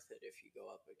it's worth it if you go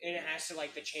up and again. it has to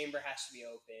like the chamber has to be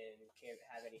open. Can't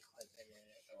have any clip in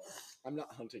it. Or... I'm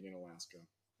not hunting in Alaska,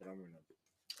 but I'm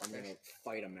gonna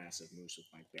fight a massive moose with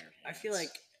my bare hands. I feel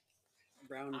like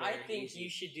brown bear. I think easy. you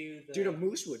should do the. dude, a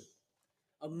moose would.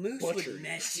 a moose butcher would you.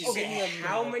 mess you. Okay, up.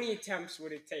 how many attempts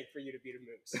would it take for you to beat a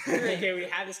moose? Okay, we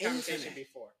had this conversation Infinite.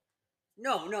 before.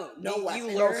 No, No you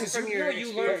weapon. learn 'cause from you- your No,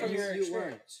 you learn from experience. your You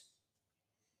learn. experience.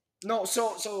 No,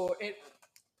 so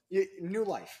new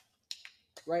life,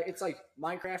 right? It's like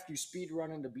Minecraft. You speed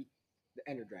running to beat the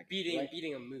Ender Dragon. right?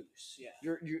 Beating a moose. Yeah.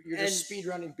 You're And- just speed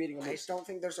running, beating a I moose. just don't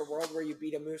think there's a world where you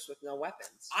beat a moose with no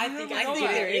weapons. I think I I think did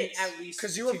there it is. at least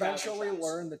Because you 2,000 eventually tries.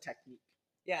 learn the technique.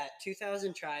 Yeah,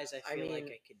 2,000 tries. I I feel like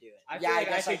mean, I could do it. I Yeah, feel I like I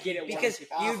guess I could get it Because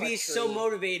once. off you'd a be so tree.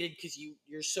 motivated because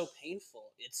you're so painful.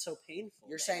 It's so painful.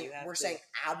 You're that saying you have we're to- saying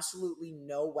absolutely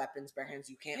no weapons, bare hands.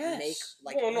 You can't Yes. make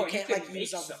like Well, no, you you can't can like make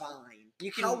use a some. vine.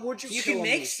 you can How would you you kill can a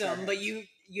make moose some, bare but hands?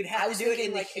 you'd I have was to do it thinking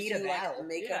in the like if heat you of like battle.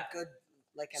 make Yeah. a good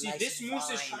like a See, nice this moose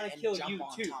is vine trying to and kill jump you,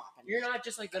 on too. top You're not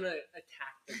just like gonna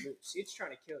attack the moose. It's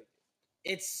trying to kill you.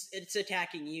 It's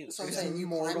attacking you. That's what I'm It's saying. You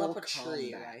climb Mortal up a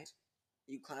tree, Kombat. right?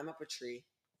 You climb up a tree.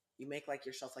 You make like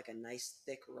yourself like a nice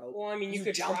thick rope. Well, I mean, you you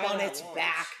could jump try on that its once.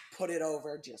 back, put it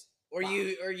over, just Or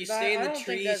you But stay in I the don't think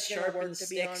trees, that's gonna sharpen work, to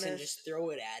be sticks, and honest. just throw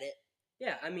it at it.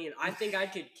 Yeah, I mean, I think I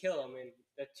could kill him in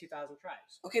the 2,000 tries.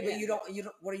 okay. But Yeah. you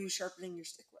don't. What are you sharpening your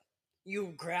stick with?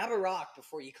 You grab a rock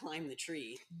before you climb the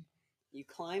tree. You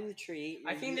climb the tree.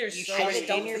 I think you- there's you so I shove many just it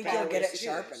don't in your think back. you'll get ways it to do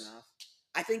sharp this. enough.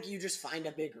 I think you just find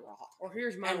a big rock Or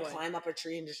here's my and way. climb up a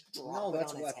tree and just drop No, it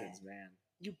that's on its weapons, head. man.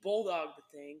 You bulldog the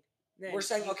thing. Then We're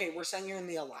saying you- okay. We're saying you're in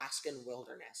the Alaskan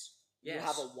wilderness. You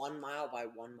have a Yes. 1 mile by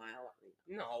 1 mile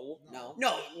arena. No, No.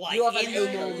 No, like you have in an the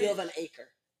acre. moment. You have an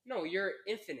acre. no, you're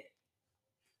infinite.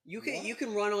 You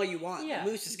can run all you want. Yeah.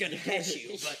 The moose is gonna catch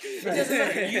you, but It doesn't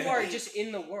matter. You are just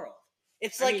in the world.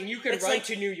 It's I like mean, you could it's run like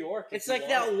to New York. if it's you like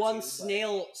that wanted one to,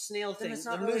 but- snail Then thing. it's The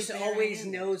not really moose fair always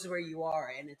handed. knows where you are,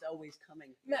 and it's always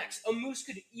coming. Max, a moose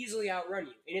could easily outrun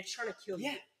you, and it's trying to kill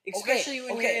Yeah, you. especially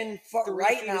when you're in but 3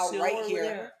 right feet of now, snow right or here,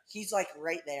 whatever. he's like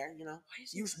right there. You know, Why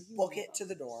is he you telling book me it about to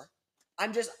the this? door.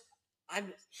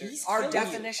 I'm He's our killing you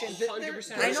definition.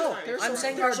 100% I of the know. time. there's I'm a-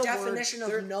 saying our there's a word- definition of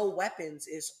there- no weapons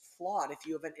is flawed if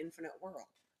you have an infinite world.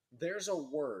 There's a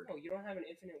word. No, you don't have an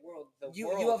infinite world. The You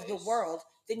world have the is. world,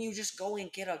 then you just go and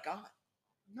get a gun.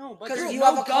 No, but Because there's you no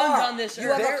have a guns car. on this You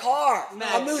have earth. a car.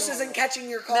 Max, a moose no. isn't catching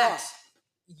your car. Max,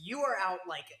 you are out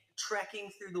like trekking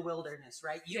through the wilderness,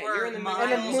 right? You Yeah, are you're in the middle-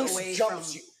 And a miles moose away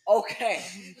jumps from. you. Okay,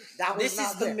 that was This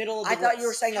not is the fair. middle of the I thought you were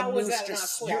woods. saying a How was moose that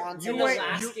just not clear? spawns. You in know the-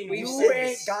 that- you, Alaskan you moose.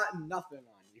 ain't got nothing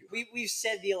on you. We've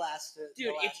said the Alaska. Dude,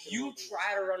 if Alaskan you wilderness.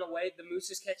 try to run away, the moose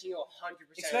is catching you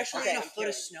 100%. especially Okay. in a foot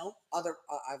of snow. I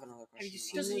have another question. you It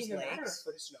seen doesn't those even matter legs? a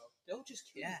foot of snow. They'll just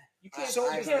kill Yeah. you. You can't, So you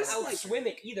I have can't another question. outswim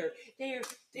it either. They I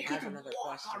can have another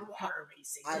walk question. on water,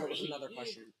 basically. I have another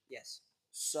question. Yes.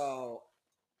 So,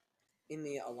 in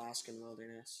the Alaskan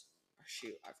wilderness, oh,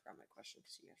 shoot, I forgot my question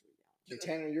because you guys were yelling. So,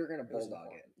 Tanner, you're gonna It was bulldog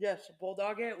important. it. Yes,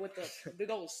 bulldog it with a big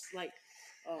old like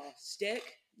stick,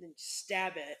 then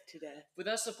stab it to death. But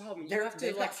that's the problem. You They're- have to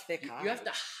they've got like thick you have to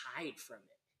hides. hide from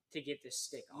it to get this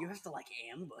stick off. You have to like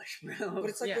ambush, bro. But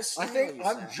it's like Yeah. this. I think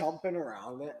I'm jumping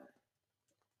around it,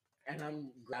 and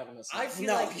I'm grabbing a I side. feel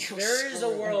No, like you're there is a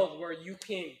screwed. world where you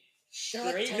can They're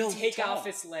like straight 10 feet take tall. off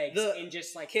its legs The- and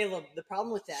just like Caleb, the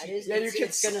problem with that is Yeah, you it's, can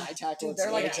it's gonna side tackle Dude, its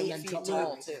they're like legs and 8 then feet come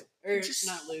tall out. too. or Just-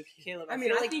 not Luke, Caleb. I mean,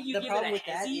 feel I like think you the give it problem a with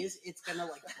that hezzy. is it's gonna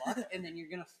like buck, and then you're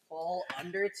gonna fall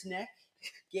under its neck,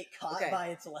 get caught Okay. by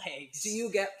its legs. Do you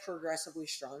get progressively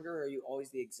stronger, or are you always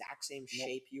the exact same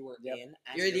shape you were Yep. in?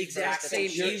 as You're the your exact first same.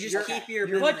 attempt? You just Okay. keep your.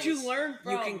 But you memories. learn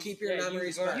from You can keep your Yeah, you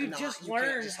memories, learn- but you not- just you can't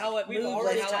learn just, how like, it we've moves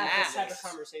already and how had it this type of acts.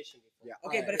 conversation before. Yeah.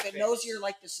 Okay, alright. but if it knows you're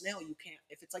like the snail, you can't.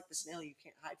 If it's like the snail, you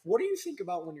can't hide from What do you think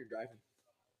about when you're driving?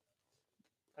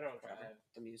 I don't drive.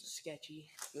 the music. Sketchy.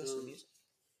 You listen to Um, music.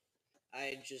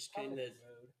 I just kind Probably of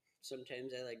road.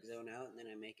 sometimes I like zone out and then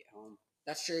I make it home.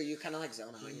 That's true. You kind of like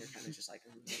zone out, and you're kind of just like,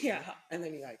 Yeah. and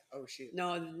then you're like, oh shoot.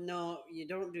 No, you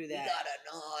don't do You that. gotta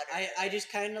nod. I just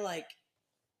kind of like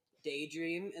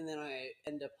daydream and then I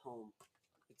end up home.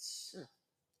 It's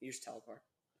You just teleport.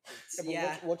 but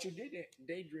yeah. What you did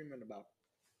daydreaming about?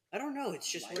 I don't know.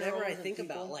 It's just Like whatever I roles and think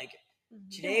about. people. Like Mm-hmm.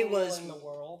 today was in the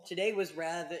world. today was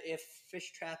rather if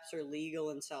fish traps are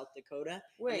legal in South Dakota.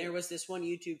 Wait, And there was this one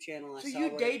YouTube channel I so saw. you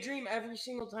where- daydream every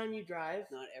single time you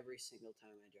drive? Not every single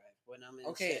time I drive. When I'm in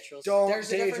Okay, Central. Don't There's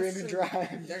a difference daydream and between-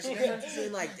 drive. There's a difference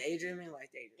between like daydreaming and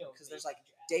like daydreaming, Don't because there's like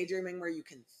daydreaming where you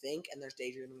can think, and there's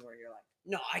daydreaming where you're like,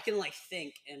 No, I can like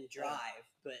think and drive,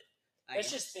 but It's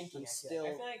just thinking. I'm I feel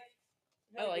still. like.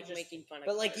 I feel like, I like just- making fun of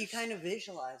But like you cars. kind of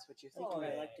visualize what you're That's thinking. what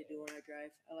I yeah. like to do when I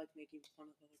drive. I like making fun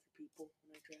of other people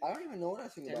when I drive. I don't even know what I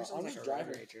think Tanner about. sounds I'm like just a road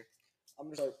driving. rager. I'm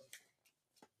just like.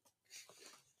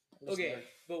 Okay,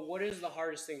 but what is the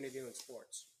hardest thing to do in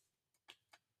sports?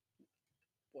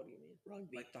 What do you mean?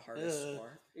 Rugby. Like the hardest Uh,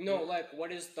 sport? No, like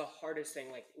what is the hardest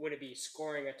thing? Like, would it be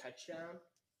scoring a touchdown,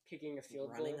 kicking a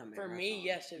field Running goal, a For me, marathon.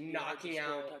 yes, it'd be hard to Knocking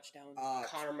score a out, touchdown.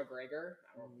 Conor McGregor?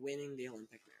 I don't- Winning the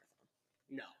Olympic marathon.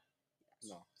 No,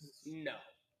 No. no.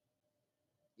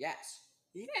 Yes.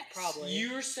 yes. Probably.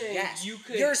 You're saying Yes. you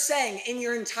could. You're saying in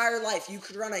your entire life you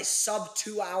could run a sub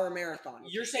 2 hour marathon.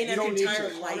 You're saying in your your entire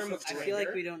entire life life of I feel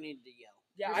like we don't need to yell.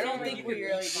 Yeah, You're I don't saying think you we could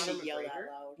really beat need Conor to yell that McGregor?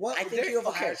 loud. What? I think you have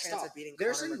a higher okay, chance stop. of beating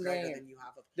There's Conor a McGregor name. than you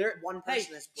have of There, one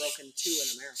person has broken 2 in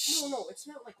a marathon. No, it's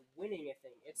not like winning a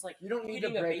thing. It's like you don't need to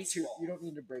hitting a break two. baseball, You don't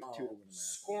need to break two to Oh. win a marathon.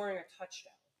 scoring a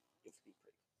touchdown. You have to be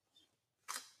pretty-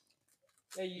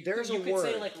 Yeah, you, There's you a could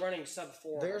say word. like running sub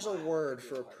 4. There's a mile word would be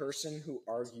for the a hardest. person who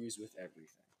argues with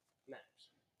everything. Max.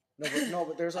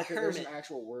 but there's like there's an hermit.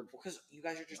 actual word for Because you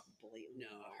guys are just blatantly No,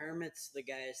 wrong. hermits the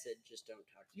guys that just don't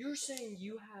talk to You're people. saying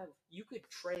you could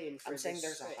train for I'm saying this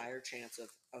there's a thing. higher chance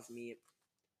of me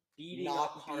beating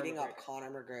not Conor beating up McGregor.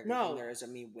 Conor McGregor No. than there is of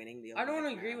me winning the I Olympic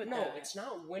don't agree with marathon. No, that. it's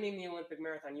not winning the Olympic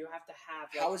marathon. You have to have.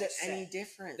 How like, is it a any set.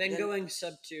 different? Then than- going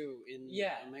sub 2 in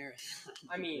Yeah. a marathon.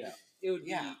 I mean, Yeah. it would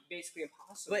be Yeah. basically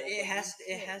impossible. But it has you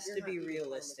it can't- has you're to not be beating Conor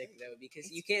realistic McGregor. though,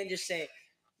 because you can't just say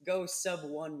go sub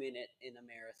 1 minute in a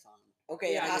marathon.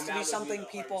 Okay, Yeah, it I has mean, to that be would be something the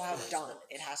people hardest have thing in done. sports.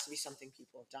 It has to be something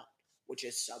people have done, which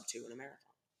is sub 2 in a marathon.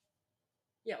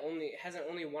 Yeah, hasn't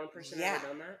only one person Yeah. ever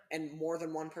done that? And more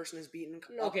than one person has beaten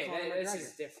Okay, Conor then this McGregor.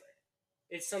 is different.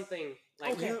 It's something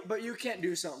like But you can't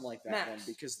do something like that Max.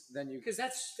 then, because then you because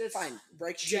that's Fine,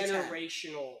 break 210.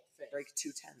 generational thing. Break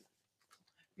 210.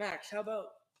 Max, how about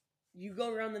you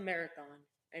go around the marathon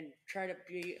and try to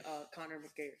beat Conor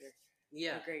McGregor?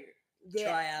 Yeah. McGregor.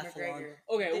 Triathlon. McGregor.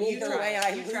 Okay, Then we'll Either try. way, I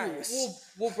You try. lose.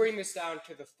 we'll bring this down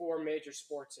to the 4 major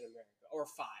sports in America, or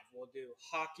 5. We'll do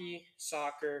hockey,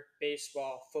 soccer,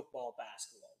 baseball, football,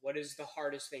 basketball. What is the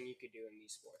hardest thing you could do in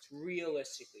these sports,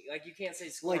 realistically? Like you can't say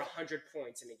score Like- 100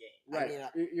 points in a game. right.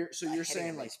 mean, So hitting you're a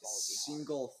saying like baseball would be hard.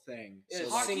 single thing. Yeah, So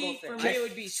it's like, single Hockey for thing. me it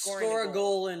would be scoring Score a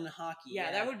goal in hockey.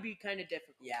 Yeah, that would be kind of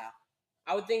difficult. Yeah.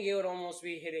 I would think it would almost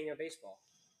be hitting a baseball.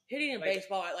 Hitting a Like-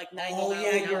 baseball at like 90 Oh miles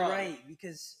yeah, an you're hour. right,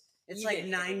 because it's Even like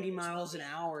hitting 90 a miles an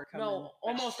hour coming. No,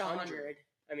 almost 100.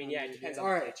 I mean, yeah, it depends on All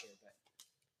the right. pitcher, but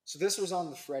so this was on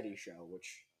the Freddy show,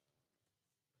 which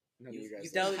none of you You've- guys.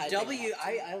 you've listened done- to. W,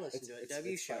 I listened to it. It's-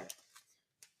 W it's show. fine.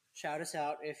 Shout us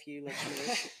out if you listen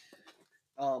to it.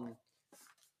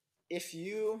 If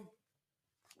you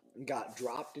got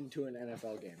dropped into an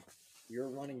NFL game, you're a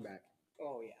running back.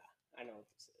 oh yeah, I know what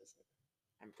this is.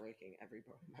 I'm breaking every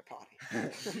bone in my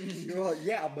body. Well,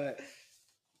 yeah, but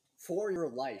for your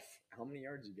life, how many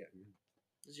yards you getting?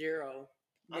 0.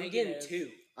 I'm getting Negative.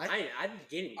 2. I'm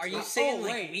getting. Are 2. you saying oh,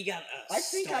 like wait. we got a I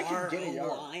think I can star get a yard.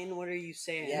 O-line? What are you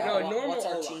saying? Yeah, No, what- normal what's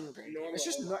our O-line. team grade? Normal It's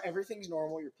just O-line. everything's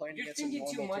normal. You're playing You're against a thinking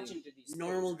too normal much team. into these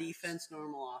Normal things. defense,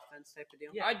 normal offense type of deal.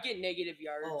 Yeah. I'd get negative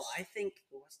yards. Oh, I think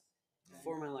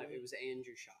for my life it was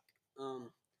Andrew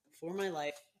Shock. For my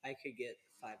life, I could get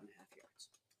 5.5 yards.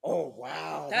 Oh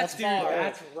wow, That's bold. far.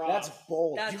 That's rough. That's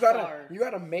bold. That's you gotta far. you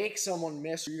gotta make someone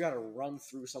miss, or you gotta run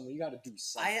through someone. You gotta do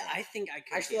something. I think I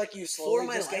could. I feel get- like you slowly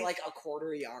my just get life- like a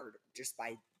quarter yard just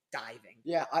by diving.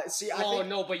 yeah, I see. I Oh think,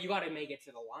 no, but you got to make it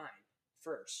to the line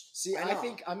first. see, I I know,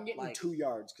 think I'm getting like- 2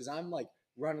 yards because I'm like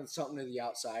running something to the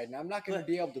outside, and I'm not gonna But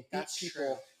be able to beat that's people,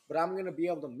 true. but I'm gonna be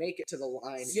able to make it to the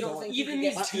line. You don't going- think you Even could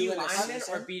these get D two in a linemen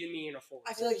season? are beating me in a 4.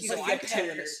 I feel like you So could I get 2 in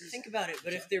a could season. think about it,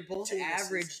 but if they're both 2 in a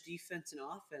average season. defense and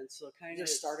offense, they'll kind You're of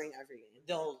starting every game.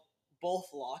 they'll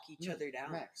both lock each No, other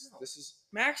down. Max, this is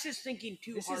Max is thinking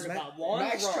too This hard is about one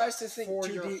Max run tries to think for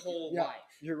too your deep. whole Yeah, life.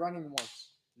 you're running once.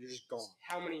 You're just gone.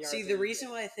 How many yards? See, are the you reason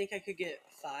getting? why I think I could get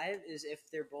 5 is if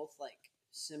they're both like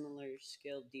similar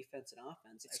skilled defense and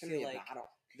offense. It's I gonna feel be a like battle.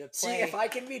 the See, play. if I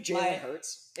can be Jalen my-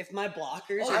 Hurts, if my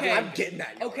blockers, Okay. I'm getting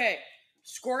that. Yard. Okay,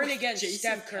 scoring against Jason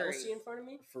Steph Curry. Kelsey in front of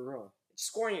me. For real.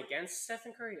 Scoring against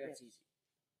Stephen Curry, that's easy.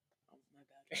 Oh,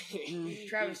 my bad.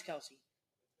 Travis Kelsey.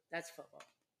 That's football.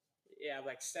 Yeah,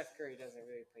 like Steph Curry doesn't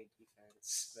really play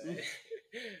defense,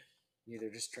 but Neither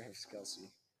just Travis Kelsey.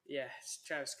 yeah,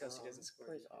 Travis Kelsey doesn't score.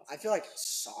 plays defense. I feel like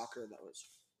soccer though is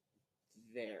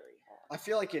very hard. I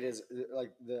feel like it is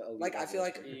like the elite Like, I level feel is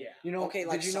like- pretty good. Yeah, You know, Okay,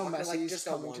 like did you know soccer, like, Messi's just a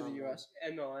coming to the one-on-one. U.S.?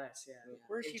 MLS. Yeah.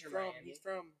 Where's he Inter from? Miami. He's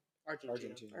from Argentina.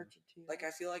 Argentina. Like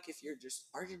I feel like if you're just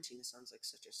Argentina sounds like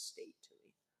such a state to me.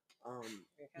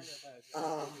 It kind of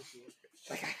does.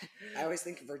 Like I always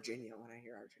think Virginia when I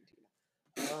hear Argentina.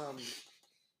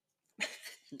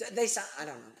 They sound. I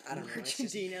don't know. I don't know. It's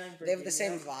just- Argentina and they have the Virginia.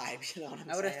 same vibe. You know what I'm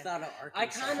I would have saying? thought of I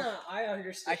Arkansas. I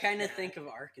understand. I kind of that. think of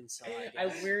Arkansas. I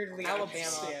guess. weirdly Alabama.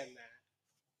 understand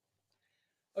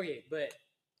that. Okay, but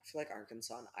I feel like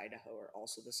Arkansas and Idaho are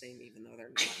also the same, even though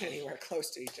they're not anywhere close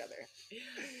to each other.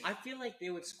 I feel like they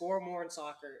would score more in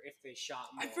soccer if they shot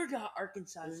more. I forgot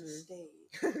Arkansas is a Mhm.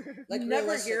 state. Like you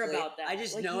never hear realistically, about that. I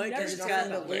just Like, know you it never because it's hear got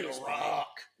about the that. Little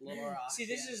Little Rock. See,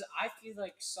 this yeah. is. I feel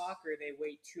like soccer. They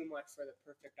wait too much for the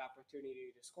perfect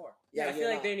opportunity to score. Yeah, I you're feel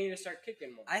like not. they need to start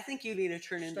kicking more. I think you need to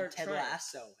turn into Start Ted trying.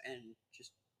 Lasso and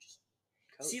just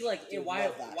coach. See, like Dude, why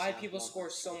love that show. people Love score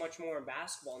that so show. much more in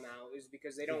basketball now is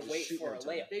because they They don't just wait shoot for a one time.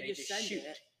 layup. They They just just send shoot.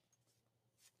 it.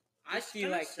 I It's feel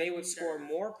kinda like they would score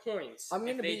similar. more points. I'm if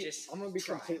gonna they be. just I'm gonna be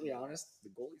tried. completely honest. The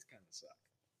goalies kind of suck.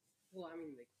 Well, I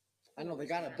mean, I know they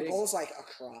got a The big. goal's like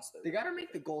across the. They got to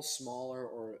make the goal smaller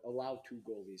or allow 2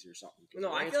 goalies or something. 'cause No,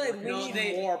 the I way feel it's like working we no, out-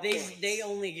 need more points. they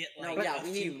only get No, like yeah, a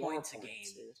we few need more points a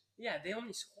points, game. dude. Yeah, they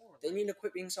only score. They like, need to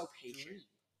quit being so patient.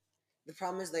 The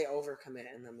problem is they overcommit,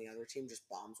 and then the other team just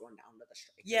bombs one down to the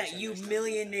strikers. Yeah, and you there's no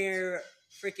millionaire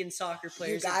freaking soccer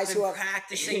players guys have who been have-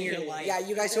 practicing your life. Yeah,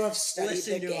 you guys who have studied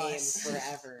Listen the to game us.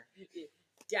 forever.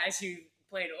 Guys who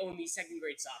played only second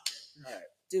grade soccer. All right.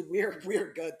 Dude, we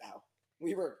were good though.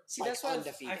 We were See, like that's why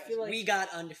undefeated. I feel like We got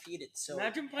undefeated. So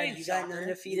Imagine have playing you got an soccer.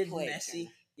 undefeated You played, Messi?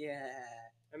 Ken. Yeah.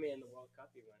 I mean, in the World Cup,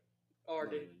 you went. Or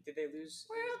did they lose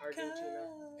World Argentina?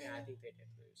 Cup. Yeah, I think they did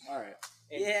lose. All right.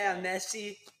 In Yeah, France.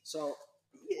 Messi. So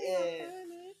Yeah.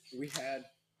 we had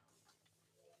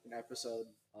an episode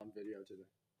on video today.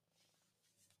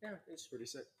 Yeah, It's pretty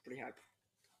sick. Pretty hype.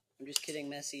 I'm just kidding,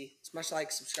 Messi. Smash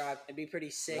like, subscribe. It'd be pretty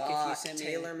sick if you sent me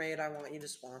Taylor made. I want you to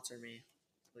sponsor me,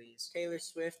 please. Taylor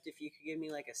Swift. If you could give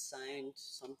me like a signed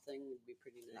something, it'd be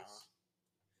pretty nice.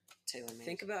 Nah. Taylor made.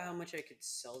 Think about how much I could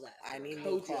sell that. I for. need Kojo.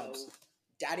 new clubs.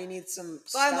 Daddy needs some.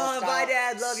 Bye, Mom. stuffed Bye, out-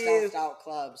 Dad. Love you. Stuffed out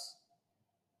clubs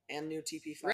and new TP5.